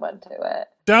subject someone to it.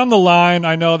 Down the line,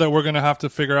 I know that we're gonna have to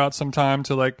figure out some time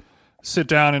to like sit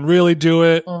down and really do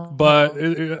it.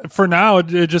 But for now,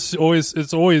 it's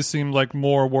always seemed like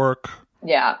more work.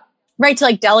 Yeah. Right, to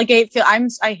like delegate.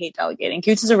 I hate delegating.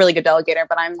 Coots is a really good delegator,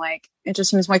 but I'm like, it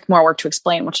just seems like more work to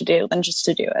explain what to do than just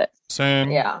to do it. Same.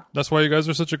 Yeah. That's why you guys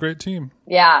are such a great team.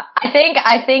 Yeah. I think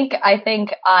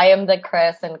I am the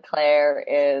Chris and Claire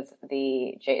is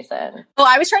the Jason. Well,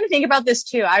 I was trying to think about this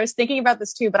too.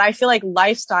 But I feel like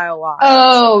lifestyle wise,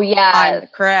 Oh I'm yeah. the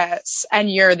Chris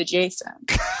and you're the Jason.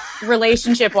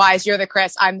 Relationship wise, you're the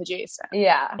Chris, I'm the Jason.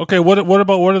 Yeah. Okay, what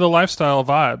are the lifestyle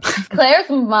vibes? Claire's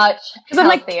much 'Cause I'm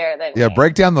like- healthier than yeah, me.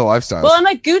 break down the lifestyle. Well, I'm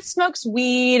like, Goot smokes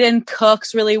weed and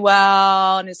cooks really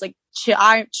well and is like,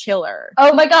 I'm chiller.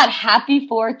 Oh my god, happy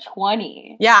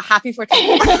 420. Yeah, happy for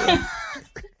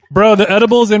Bro, the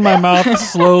edibles in my mouth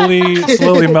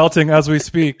slowly melting as we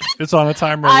speak. It's on a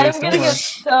timer. I'm Don't gonna worry. get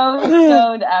so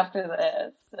stoned after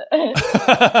this.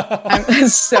 I'm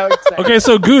so excited. Okay,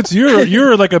 so Goots,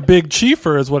 you're like a big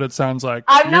chiefer, is what it sounds like.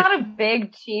 I'm You're- not a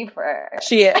big chiefer.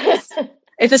 She is.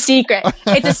 It's a secret.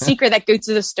 It's a secret that Goots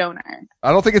is a stoner.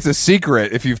 I don't think it's a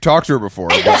secret if you've talked to her before.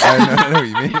 But I know what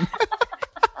you mean.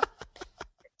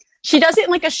 She does it in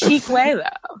like a chic way,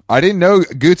 though. I didn't know,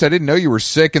 Goots. I didn't know you were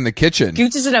sick in the kitchen.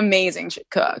 Goots is an amazing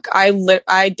cook. I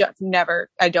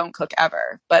don't cook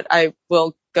ever, but I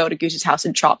will go to Goots' house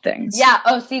and chop things. Yeah.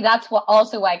 Oh, see, that's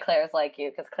also why Claire's like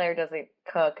you, because Claire doesn't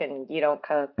cook and you don't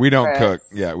cook. We don't Chris. cook.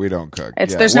 Yeah, we don't cook. Yeah.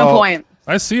 There's no Well, point.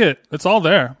 I see it. It's all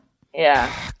there.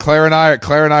 Yeah. Claire and I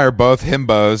are both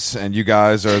himbos, and you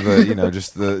guys are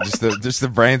the just the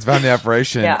brains behind the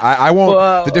operation. Yeah. I won't.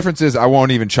 Whoa. The difference is I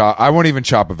won't even chop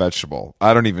a vegetable.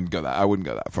 I wouldn't go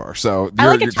that far. So I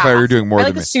like a Claire, you're task. doing more I than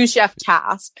like me. a sous chef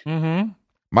task. Mm-hmm.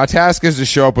 My task is to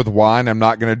show up with wine. I'm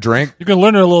not going to drink You can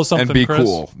learn a little something, and be Chris.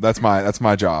 cool. That's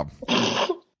my job.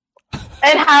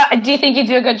 And how do you think you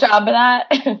do a good job of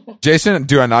that? Jason,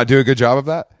 do I not do a good job of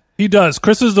that? He does.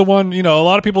 Chris is the one, a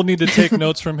lot of people need to take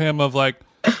notes from him of like,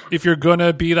 if you're going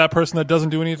to be that person that doesn't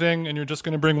do anything and you're just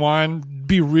going to bring wine,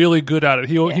 be really good at it.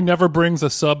 He never brings a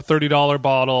sub $30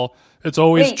 bottle. It's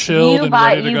always Wait, chilled and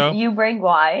ready to go. You bring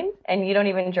wine and you don't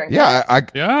even drink it? Yeah,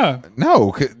 Yeah.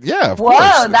 no, yeah, of Whoa, course.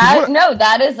 'Cause what-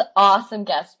 that is awesome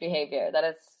guest behavior. That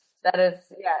is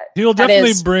yeah. He'll That definitely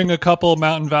is- bring a couple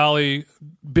Mountain Valley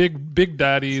big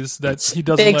daddies that he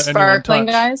doesn't Big let anyone sparkling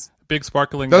touch. guys. Big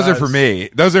sparkling Those guys. are for me.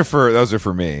 Those are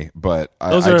for me. But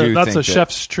That's I do a think that-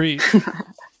 chef's treat.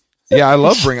 Yeah, I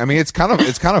love bringing. I mean, it's kind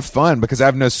of fun because I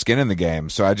have no skin in the game,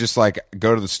 so I just like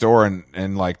go to the store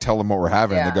and like tell them what we're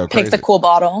having, and they go crazy. Pick the cool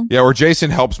bottle. Yeah, or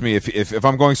Jason helps me if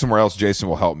I'm going somewhere else. Jason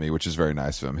will help me, which is very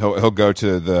nice of him. He'll go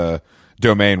to the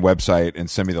domain website and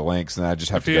send me the links, and I just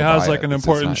have If to. he go has buy like it. an It's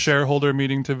important nice. shareholder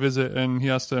meeting to visit and he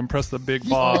has to impress the big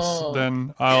boss,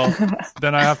 then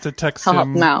I have to text I'll him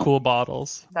help him out. cool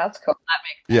bottles. That's cool.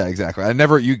 Yeah, exactly.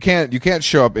 You can't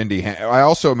show up empty handed. I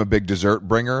also am a big dessert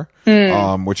bringer,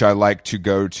 which I like to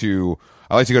go to.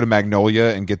 I like to go to Magnolia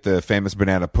and get the famous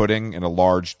banana pudding in a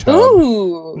large tub.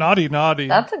 Ooh, Naughty, naughty.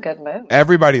 That's a good move.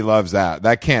 Everybody loves that.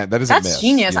 That isn't that's miss, genius.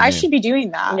 you know what I I mean? should be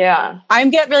doing that. Yeah. I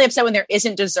get really upset when there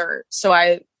isn't dessert, so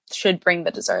I should bring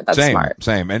the dessert. That's smart.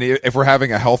 Same. And if we're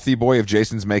having a healthy boy, if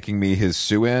Jason's making me his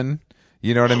sue-in,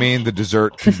 you know what I mean? The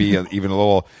dessert can be even a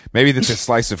little, maybe it's a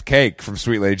slice of cake from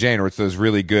Sweet Lady Jane, or it's those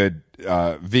really good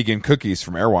vegan cookies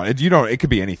from Erewhon. It could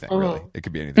be anything, really. It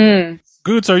could be anything.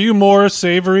 Goots, are you more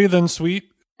savory than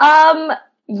sweet?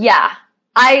 Yeah.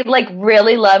 I like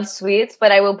really love sweets,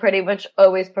 but I will pretty much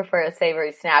always prefer a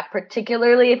savory snack,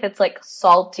 particularly if it's like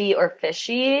salty or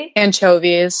fishy.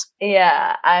 Anchovies.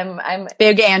 Yeah, I'm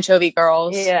Big anchovy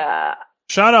girls. yeah.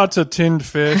 Shout out to tinned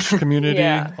fish community,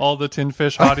 Yeah. all the tinned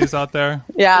fish hotties out there.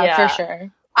 Yeah, Yeah. for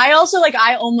sure. I also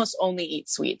I almost only eat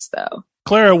sweets though.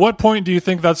 Claire, at what point do you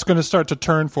think that's going to start to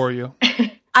turn for you?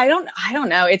 I don't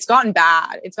know. It's gotten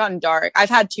bad. It's gotten dark. I've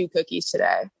had 2 cookies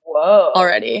today Whoa.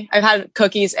 already. I've had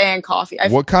cookies and coffee.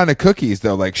 What kind of cookies,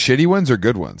 though? Like shitty ones or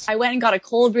good ones? I went and got a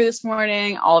cold brew this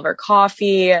morning, Oliver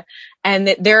coffee,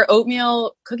 and their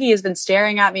oatmeal cookie has been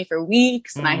staring at me for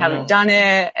weeks, and I haven't done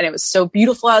it. And it was so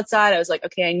beautiful outside. I was like,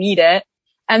 okay, I need it.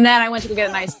 And then I went to go get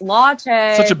a nice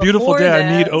latte. Such a beautiful before day.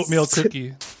 I need this. oatmeal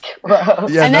cookie. Whoa.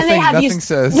 Yeah, And then they have nothing these-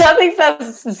 says. Nothing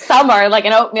says summer like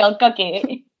an oatmeal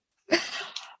cookie.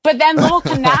 But then Little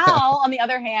Canal, on the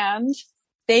other hand,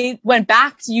 they went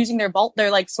back to using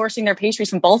they're like sourcing their pastries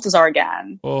from Balthazar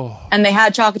again. Oh, And they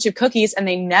had chocolate chip cookies, and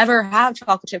they never have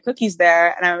chocolate chip cookies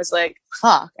there. And I was like,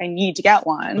 fuck, I need to get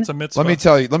one. that's a mitzvah.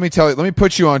 Let me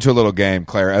put you onto a little game,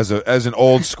 Claire. As an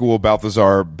old school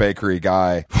Balthazar bakery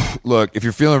guy, look, if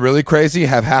you're feeling really crazy,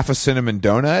 have half a cinnamon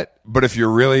donut. But if you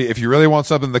really want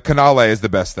something, the canale is the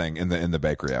best thing in the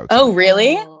bakery. I would say. Oh,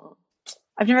 really?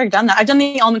 I've never done that. I've done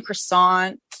the almond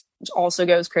croissant, which also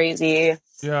goes crazy.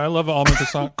 Yeah, I love an almond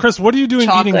croissant. Chris, what are you doing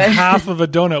Chocolate. eating half of a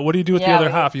donut? What do you do with the Yeah, other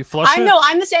we- half? You flush I it? know,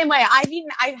 I'm the same way.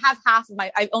 I have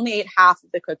I only ate half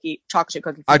of the chocolate chip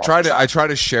cookie. from I try Balthazar.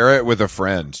 to share it with a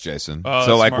friend, Jason. Oh, so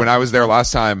that's like smart. when I was there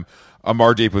last time,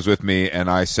 Amardeep was with me, and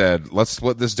I said, "Let's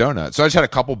split this donut." So I just had a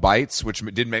couple bites, which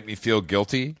didn't make me feel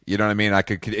guilty. You know what I mean?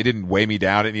 It didn't weigh me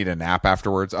down. I didn't need a nap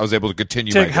afterwards. I was able to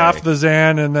continue. Take my half day. the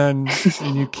Zan and then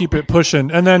and you keep it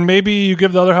pushing. And then maybe you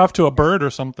give the other half to a bird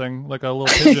or something, like a little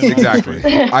pigeon. Exactly.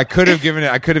 I could have given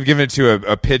it to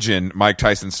a pigeon, Mike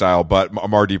Tyson style, but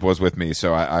Amardeep was with me,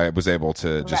 so I was able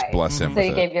to just Right. bless him. So you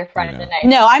with gave it, your friend you know. a nice.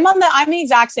 No, I'm the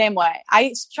exact same way.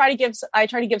 I try to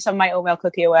give some of my oatmeal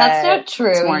cookie away. That's not this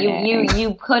true. morning.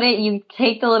 You put it. You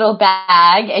take the little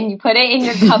bag and you put it in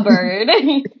your cupboard,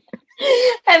 and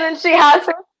then she has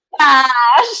her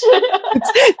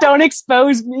stash. Don't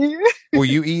expose me. Will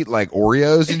you eat like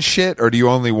Oreos and shit, or do you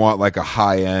only want like a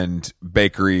high end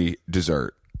bakery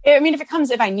dessert? I mean,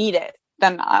 if I need it,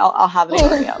 then I'll have an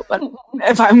Oreo. But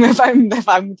if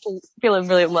I'm feeling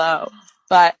really low,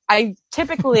 but I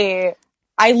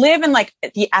live in like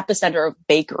the epicenter of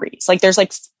bakeries. Like there's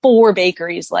like 4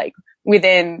 bakeries like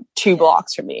within 2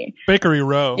 blocks from me. Bakery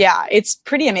Row. Yeah, it's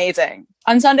pretty amazing.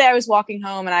 On Sunday, I was walking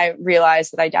home and I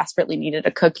realized that I desperately needed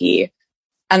a cookie.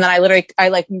 And then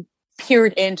I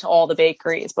peered into all the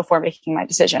bakeries before making my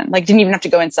decision. Like didn't even have to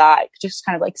go inside. Just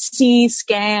kind of like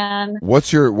scan.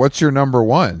 What's your number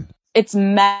one? It's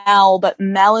Mel, but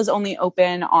Mel is only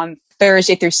open on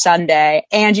Thursday through Sunday.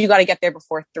 And you got to get there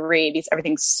before 3 because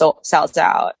everything sells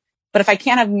out. But if I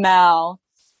can't have Mel,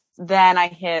 then I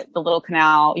hit the Little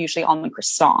Canal, usually almond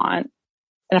croissant.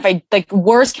 And if I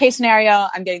worst case scenario,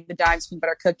 I'm getting the Dimes peanut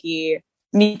butter cookie,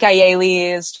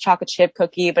 Mikaeli's chocolate chip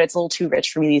cookie, but it's a little too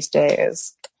rich for me these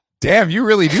days. Damn, you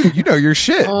really do. You know your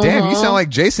shit. Damn, you sound like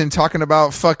Jason talking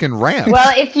about fucking ramp.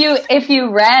 Well, if you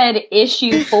read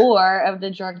issue 4 of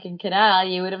the Drunken Canal,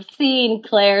 you would have seen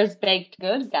Claire's baked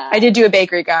good guide. I did do a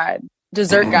bakery guide,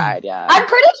 dessert guide. Yeah. I'm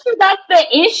pretty sure that's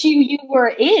the issue you were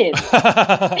in.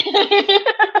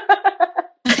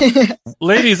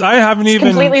 Ladies, I haven't even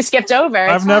Completely skipped over.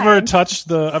 I've It's never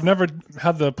fine. I've never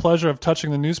had the pleasure of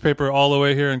touching the newspaper all the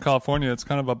way here in California. It's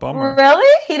kind of a bummer.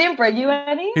 Really? He didn't bring you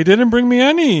any? He didn't bring me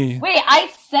any. Wait,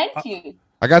 I sent you.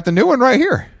 I got the new one right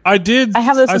here. I did. I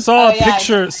have this- I saw a Oh, yeah.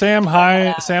 picture. Sam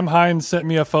Yeah. Hines sent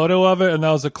me a photo of it, and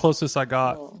that was the closest I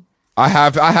got. I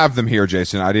have them here,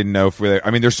 Jason. I didn't know if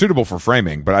they're suitable for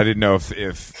framing, but I didn't know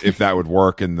if that would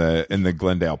work in the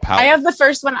Glendale palette. I have the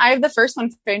first one. I have the first one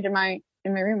framed in my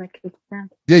room.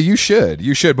 Yeah, you should,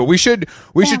 but we should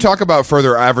talk about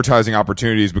further advertising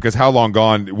opportunities because How Long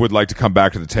Gone would like to come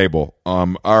back to the table.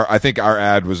 I think our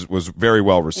ad was very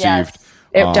well received. Yes.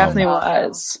 It definitely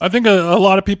was. I think a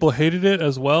lot of people hated it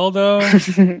as well, though. That's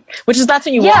what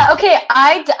you want. Yeah, okay.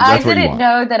 I That's what you didn't want.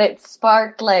 know that it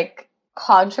sparked like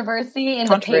controversy in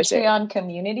Controversy. the Patreon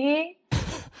community.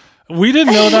 We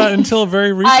didn't know that until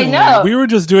very recently. know. We were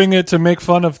just doing it to make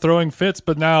fun of throwing fits,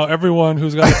 but now everyone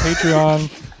who's got a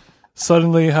Patreon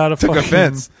suddenly had a Took fucking,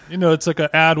 offense. You know, it's like an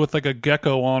ad with like a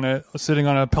gecko on it sitting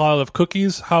on a pile of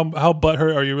cookies. How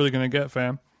butthurt are you really going to get,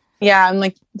 fam? Yeah, I'm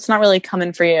like, it's not really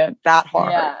coming for you that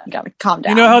hard. Yeah. You gotta calm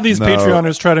down. You know how these No.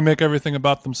 Patreoners try to make everything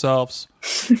about themselves?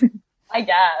 I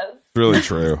guess. It's really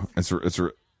true. It's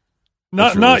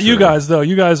Not really you true. guys though.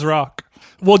 You guys rock.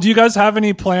 Well, do you guys have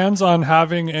any plans on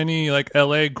having any like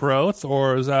LA growth,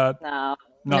 or is that No.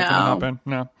 not going to No. happen?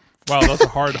 No. Wow, that's a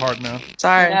hard no.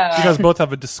 Sorry. No. You guys both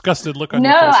have a disgusted look on No,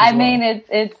 your face. I mean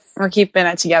it's We're keeping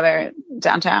it together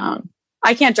downtown.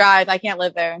 I can't drive. I can't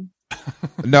live there.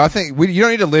 No, I think you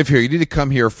don't need to live here. You need to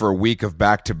come here for a week of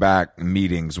back-to-back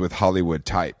meetings with Hollywood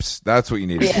types. That's what you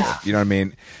need to do. You know what I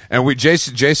mean? And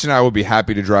Jason and I will be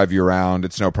happy to drive you around.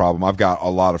 It's no problem. I've got a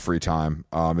lot of free time.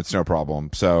 It's no problem.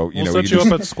 So, we'll we set can you just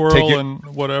up at Squirrel take it- and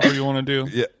whatever you want to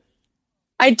do. Yeah.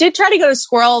 I did try to go to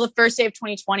Squirrel the first day of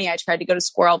 2020. I tried to go to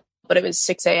Squirrel, but it was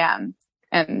 6 a.m.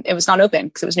 and it was not open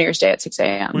because it was New Year's Day at 6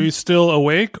 a.m. Were you still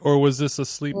awake, or was this a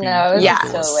sleepy? no, it's Yeah.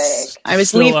 still awake. I was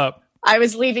still up. I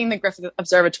was leaving the Griffith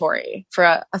Observatory for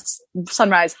a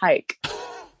sunrise hike.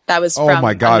 That was Oh from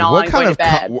my God! Anon What kind going of to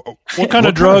bed. What kind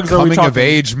of drugs are we coming of talking?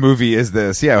 age movie is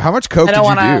this? Yeah, how much coke I did don't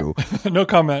you wanna- do? No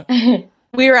comment.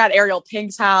 We were at Ariel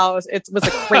Pink's house. It was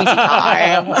a crazy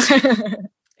time.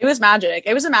 It was magic.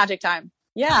 It was a magic time.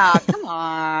 Yeah, come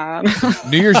on.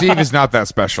 New Year's Eve is not that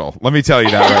special. Let me tell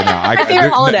you that right now. My favorite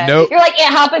holiday. No, You're like, it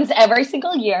happens every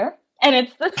single year, and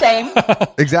it's the same.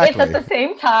 exactly. It's at the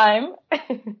same time.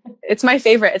 It's my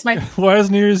favorite. It's my Why is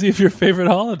New Year's Eve your favorite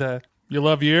holiday? You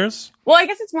love years? well, I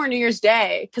guess it's more New Year's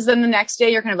Day because then the next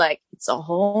day you're kind of like, it's a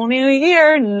whole new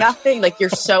year. Nothing like you're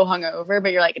so hungover,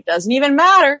 but you're like, it doesn't even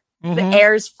matter. Mhm. The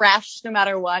air's fresh no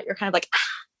matter what. You're kind of like,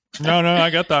 No, I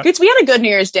get that. Goots, we had a good New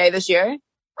Year's Day this year.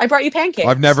 I brought you pancakes.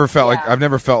 I've never felt like Yeah. I've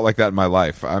never felt like that in my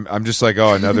life. I'm just like,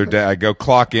 oh, another day. I go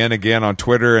clock in again on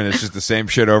Twitter, and it's just the same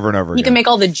shit over and over You again. can make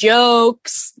all the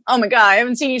jokes. Oh my god, I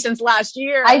haven't seen you since last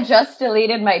year. I just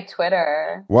deleted my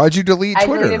Twitter. Why'd you delete I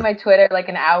Twitter? deleted my Twitter like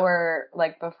an hour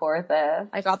before this.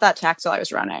 I got that text while I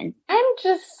was running. I'm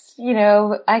just,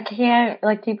 I can't,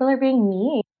 like, people are being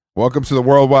mean. Welcome to the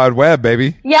World Wide Web,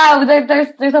 baby. Yeah,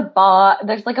 there's a bot.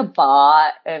 There's like a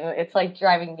bot, and it's like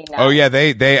driving me nuts. Oh yeah,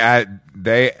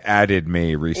 they added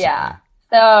me recently. Yeah.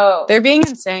 So They're being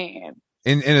insane.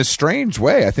 In a strange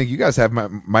way, I think you guys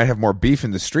might have more beef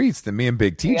in the streets than me and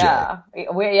Big TJ. yeah, I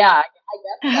guess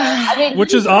so. I mean,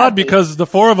 Which is odd because the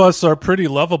four of us are pretty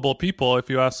lovable people, if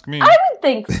you ask me. I would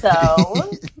think so.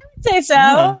 Say so.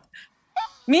 Yeah.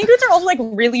 Me and Goots are all like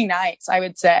really nice, I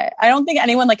would say. I don't think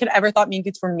anyone like had ever thought me and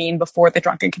Goots were mean before the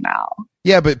Drunken Canal.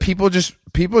 Yeah, but people just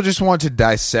want to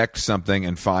dissect something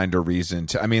and find a reason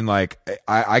to. I mean, like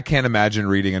I can't imagine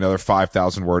reading another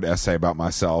 5,000 word essay about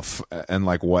myself and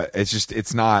like what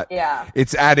it's not. Yeah.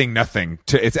 It's adding nothing.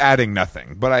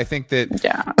 But I think that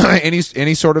Yeah.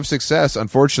 any sort of success,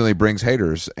 unfortunately, brings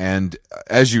haters. And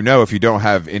as you know, if you don't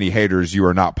have any haters, you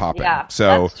are not popping. Yeah,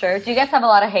 So that's true. Do you guys have a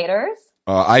lot of haters?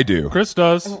 I do. Chris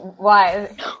does. Why?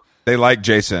 They like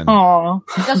Jason. Oh.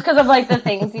 Just because of like the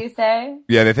things you say?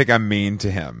 Yeah, they think I'm mean to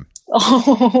him.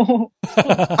 Oh.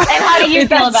 And how do you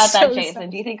feel That's about that, so Jason?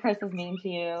 sad. Do you think Chris is mean to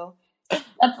you?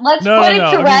 Let's No, put it no, to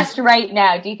I mean- rest right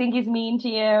now. Do you think he's mean to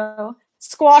you?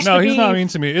 Squash No, the he's not beef. mean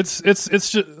to me. It's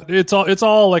just it's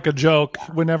all like a joke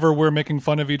whenever we're making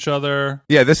fun of each other.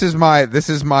 Yeah, this is my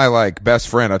like best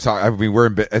friend.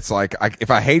 It's like if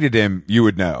I hated him, you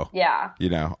would know. Yeah. You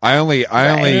know, I only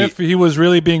And if he was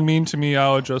really being mean to me,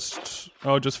 I would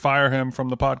just fire him from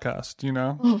the podcast, you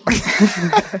know?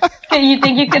 You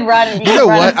think you could run? You know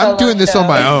what? I'm doing this on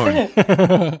my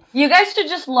own. You guys should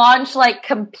just launch like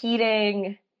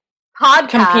competing podcasts,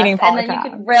 Competing and then you podcasts.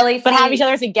 could really see, But have each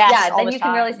other as a guest. Yeah, all then the you can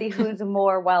time. really see who's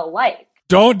more well liked.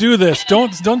 Don't do this.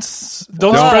 Don't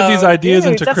spread these ideas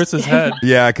dude, into that's- Chris's head.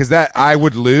 Yeah, because that I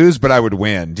would lose, but I would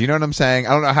win. Do you know what I'm saying?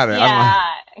 I don't know how to.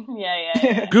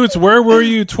 Yeah. Goots, where were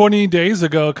you 20 days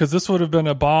ago? Because this would have been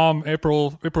a bomb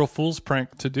April Fool's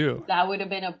prank to do. That would have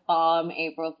been a bomb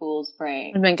April Fool's prank.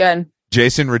 It'd been good.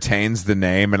 Jason retains the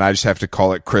name, and I just have to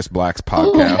call it Chris Black's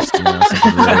podcast. You know,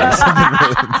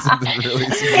 something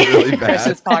really bad.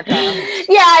 Chris's podcast.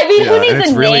 Yeah, I mean, who Yeah, needs and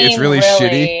it's a really- name? it's really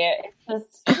shitty.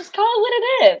 Just call it what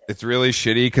it is. It's really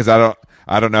shitty because I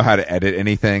don't know how to edit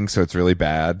anything, so it's really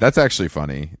bad. That's actually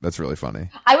funny. That's really funny.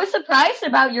 I was surprised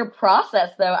about your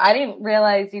process, though. I didn't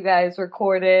realize you guys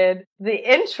recorded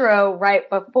the intro right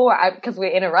before because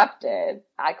we interrupted.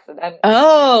 accident.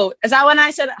 Oh, is that when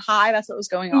I said hi? That's what was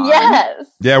going on. Yes.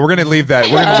 Yeah, we're gonna leave that.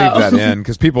 We're gonna leave that in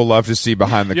because people love to see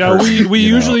behind the Yeah, curtain. we you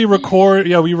know. usually record.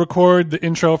 Yeah, we record the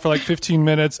intro for like 15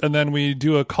 minutes, and then we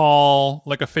do a call,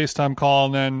 like a FaceTime call,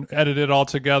 and then edit it all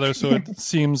together so it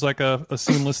seems like a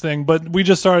seamless thing. But we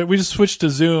just switched to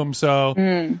Zoom, so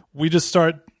we just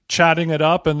start chatting it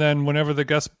up, and then whenever the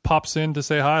guest pops in to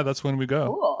say hi, that's when we go.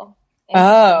 Cool.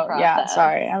 Oh, Interesting yeah. process.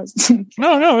 Sorry. I was.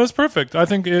 No, it was perfect. I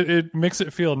think it makes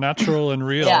it feel natural and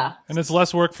real. Yeah. And it's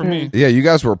less work for me. Yeah, you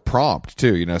guys were prompt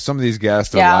too. You know, some of these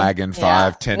guests are Yeah. lagging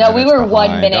 5, 10 No, minutes we were 1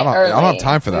 behind. minute early. I don't have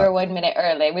time for We that. were 1 minute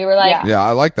early. We were like, Yeah. Yeah,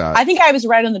 I like that. I think I was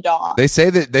right on the dot. They say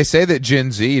that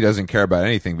Gen Z doesn't care about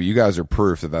anything, but you guys are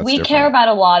proof that that's we different. care about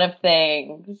a lot of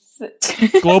things.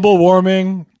 Global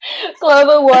warming.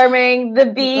 Global warming, the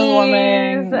bees,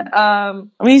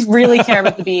 warming. We really care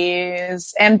about the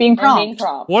bees and being and prompt. being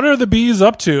prompt. What are the bees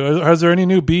up to? Is there any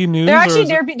new bee news? They're or actually is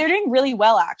it- they're doing really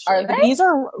well. Actually, Are the they? bees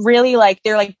are really like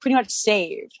they're like pretty much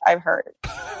saved. I've heard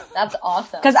That's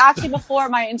awesome. because actually before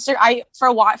my for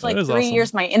a while for like That is 3 awesome.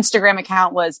 years my Instagram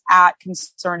account was at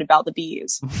concerned about the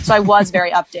bees, so I was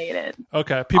very updated.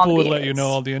 Okay, people on would let bees. you know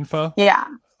all the info. Yeah,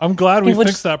 I'm glad we People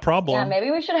fixed just- that problem. Yeah, maybe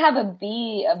we should have a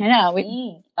bee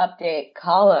update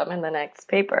column in the next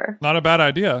paper. Not a bad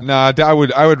idea. No, I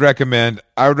would recommend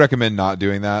not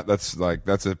doing that.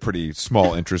 That's a pretty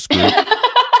small interest group.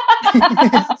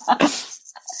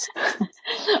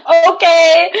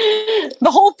 Okay.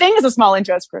 the whole thing is a small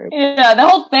interest group. Yeah, the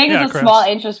whole thing Yeah, is a Chris. small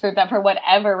interest group that for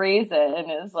whatever reason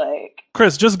is like,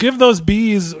 Chris, just give those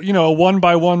bees, a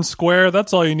 1x1 square.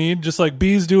 That's all you need. Just like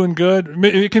bees doing good.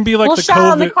 It can be like We'll the shout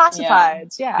out the COVID.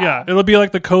 classifieds. Yeah. Yeah, it'll be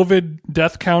like the COVID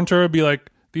death counter. It'll be like,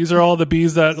 these are all the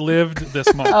bees that lived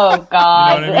this month. oh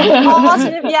God. You know what I mean?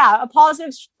 Positive, yeah, a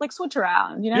positive like switch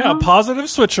around. You know, Yeah, positive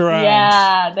switch around.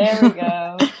 Yeah, there we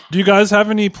go. Do you guys have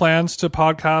any plans to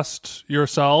podcast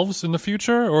yourselves in the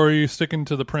future, or are you sticking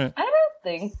to the print? I don't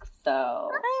think so.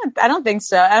 I don't think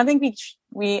so. I don't think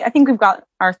I think we've got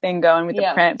our thing going with the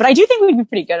Yeah. print, but I do think we'd be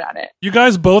pretty good at it. You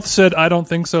guys both said "I don't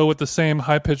think so" with the same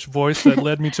high-pitched voice that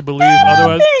led me to believe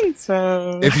otherwise. I think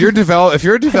so. If you're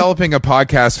developing a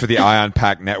podcast for the Ion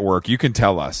Pack Network, you can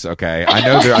tell us. Okay, I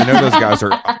know those guys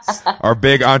are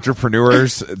big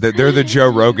entrepreneurs. That they're the Joe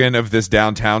Rogan of this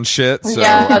downtown shit. So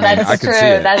yeah, I mean, that's I true. could see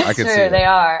it. That's I could true. see it. They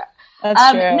are.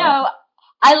 That's true. No,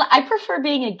 I prefer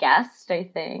being a guest, I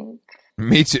think.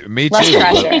 Me too. Me Less too.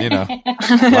 pressure.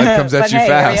 But, life comes at But you hey,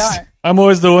 here we fast. are. I'm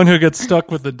always the one who gets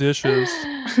stuck with the dishes.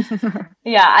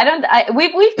 Yeah,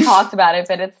 we've talked about it,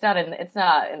 but it's not in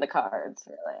the cards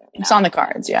really. It's on the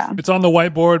cards, yeah. It's on the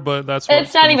whiteboard, but that's what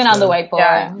It's not even on the whiteboard.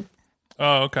 Yeah.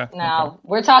 Oh, okay. No,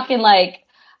 we're talking like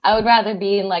I would rather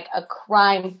be in like a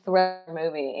crime thriller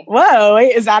movie. Whoa,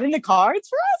 wait, is that in the cards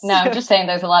for us? No, I'm just saying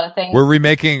there's a lot of things. We're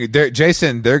remaking.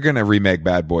 Jason, they're gonna remake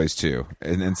Bad Boys too,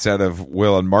 and instead of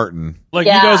Will and Martin. Like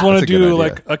Yeah. you guys want to That's a good do idea.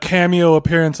 like a cameo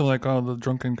appearance of like, oh, the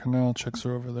drunken canal chicks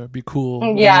are over there. Be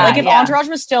cool. Yeah. Like if Entourage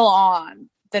was still on,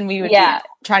 then we would Yeah. be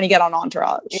trying to get on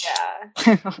Entourage.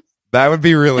 Yeah. That would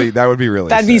be really. That'd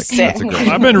be sick. That's a great.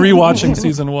 I've been rewatching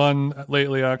season 1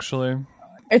 lately. Actually,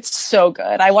 It's so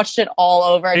good. I watched it all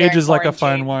over. during ages like a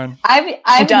fine quarantine. wine.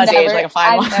 I've does age never, like a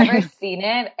fine I've wine. never seen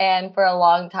it, and for a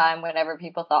long time, whenever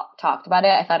people talked about it,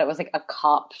 I thought it was like a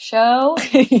cop show,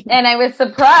 and I was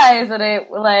surprised that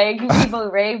it like people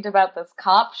raved about this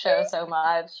cop show so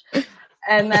much,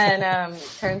 and then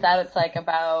turns out it's like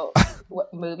about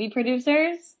movie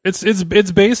producers.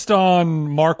 It's based on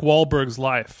Mark Wahlberg's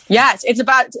life. Yes,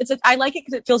 I like it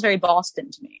because it feels very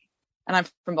Boston to me. And I'm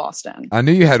from Boston. I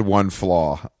knew you had one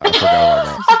flaw. I forgot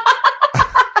about that.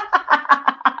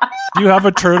 Do you have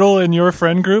a turtle in your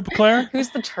friend group, Claire? Who's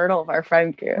the turtle of our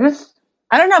friend group?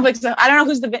 I don't know, but I don't know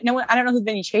who's I don't know who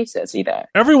Vinny Chase is either.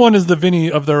 Everyone is the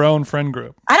Vinny of their own friend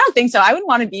group. I don't think so. I wouldn't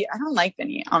want to be. I don't like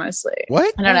Vinny, honestly.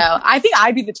 What? I don't know. I think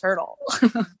I'd be the turtle.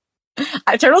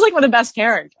 Turtle's like one of the best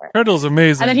characters. Turtle's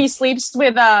amazing. And then he sleeps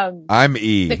with I'm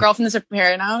E. the girl from the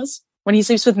Sopranos. When he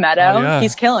sleeps with Meadow, Oh, yeah.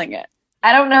 he's killing it.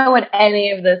 I don't know what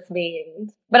any of this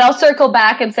means, but I'll circle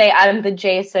back and say I'm the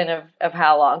Jason of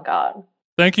How Long Gone.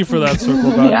 Thank you for that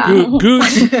circle back. Yeah.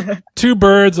 Goose, two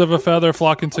birds of a feather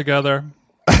flocking together.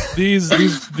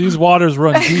 These waters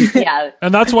run deep. Yeah.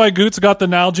 And that's why Goots got the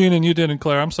Nalgene and you didn't,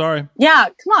 Claire. I'm sorry. Yeah,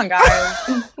 come on,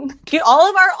 guys. all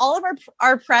of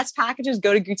our press packages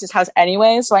go to Goots' house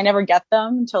anyway, so I never get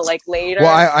them until like later.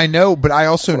 Well, I know, but I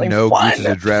also Like know one. Goose's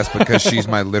address because she's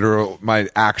my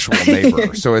actual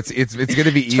neighbor. So it's going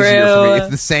to be easier for True. me. It's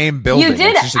the same building. You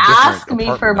did It's just a different ask me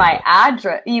for apartment my number.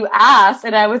 address. You asked,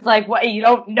 and I was like, "What? You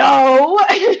don't know?"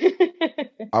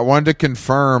 I wanted to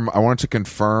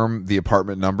confirm the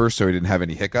apartment number remember, so he didn't have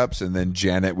any hiccups. And then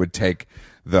Janet would take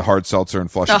the hard seltzer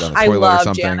and flush it Ugh, down the I toilet or love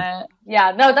something. Janet.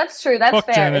 Yeah, no, that's true. That's Fuck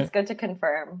fair. Janet. It's good to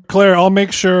confirm. Claire, I'll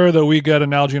make sure that we get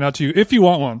an Nalgene out to you if you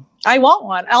want one. I want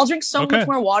one. I'll drink so Okay. much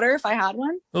more water if I had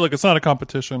one. Look, it's not a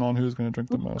competition on who's going to drink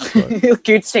the most. But.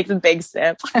 Goots takes a big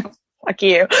sip. Fuck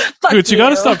you. Fuck Dude, you got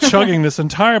to stop chugging this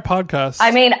entire podcast. I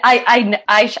mean,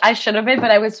 I should have been, but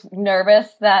I was nervous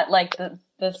that like the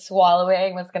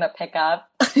swallowing was gonna pick up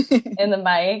in the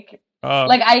mic.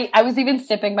 Like I was even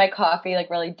sipping my coffee like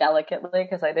really delicately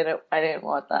because I didn't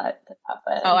want that to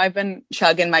happen. Oh, I've been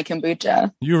chugging my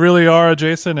kombucha. You really are a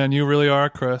Jason, and you really are a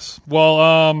Chris.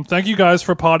 Well, thank you guys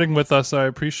for potting with us. I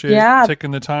appreciate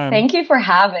taking the time. Thank you for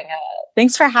having us.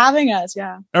 Thanks for having us.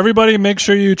 Yeah. Everybody, make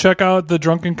sure you check out the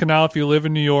Drunken Canal if you live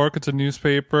in New York. It's a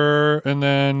newspaper. And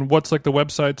then what's like the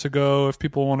website to go if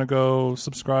people want to go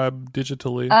subscribe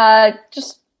digitally?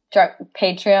 Just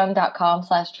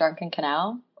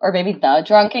patreon.com/drunkencanal or maybe the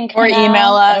Drunken Canal. Or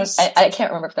email us. I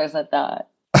can't remember if there's a the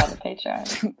on the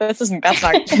Patreon. That's not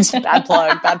just bad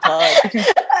plug. Bad plug.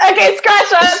 Okay, scratch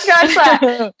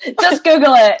that. Just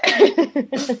Google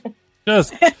it.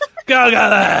 Just go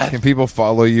that. Can people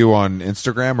follow you on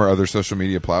Instagram or other social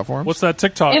media platforms? What's that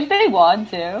TikTok? If they want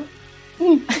to.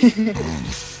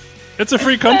 It's a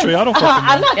free country. I don't fucking know.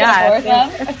 I'm not gonna force them.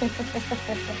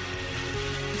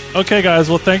 Okay, guys.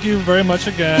 Well, thank you very much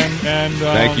again. And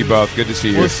Thank you both. Good to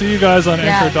see you. We'll see you guys on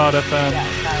Yeah. Anchor.fm. Yeah,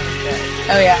 sounds good.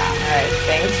 Oh yeah. All right,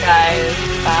 thanks guys.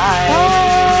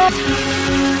 Bye. Bye.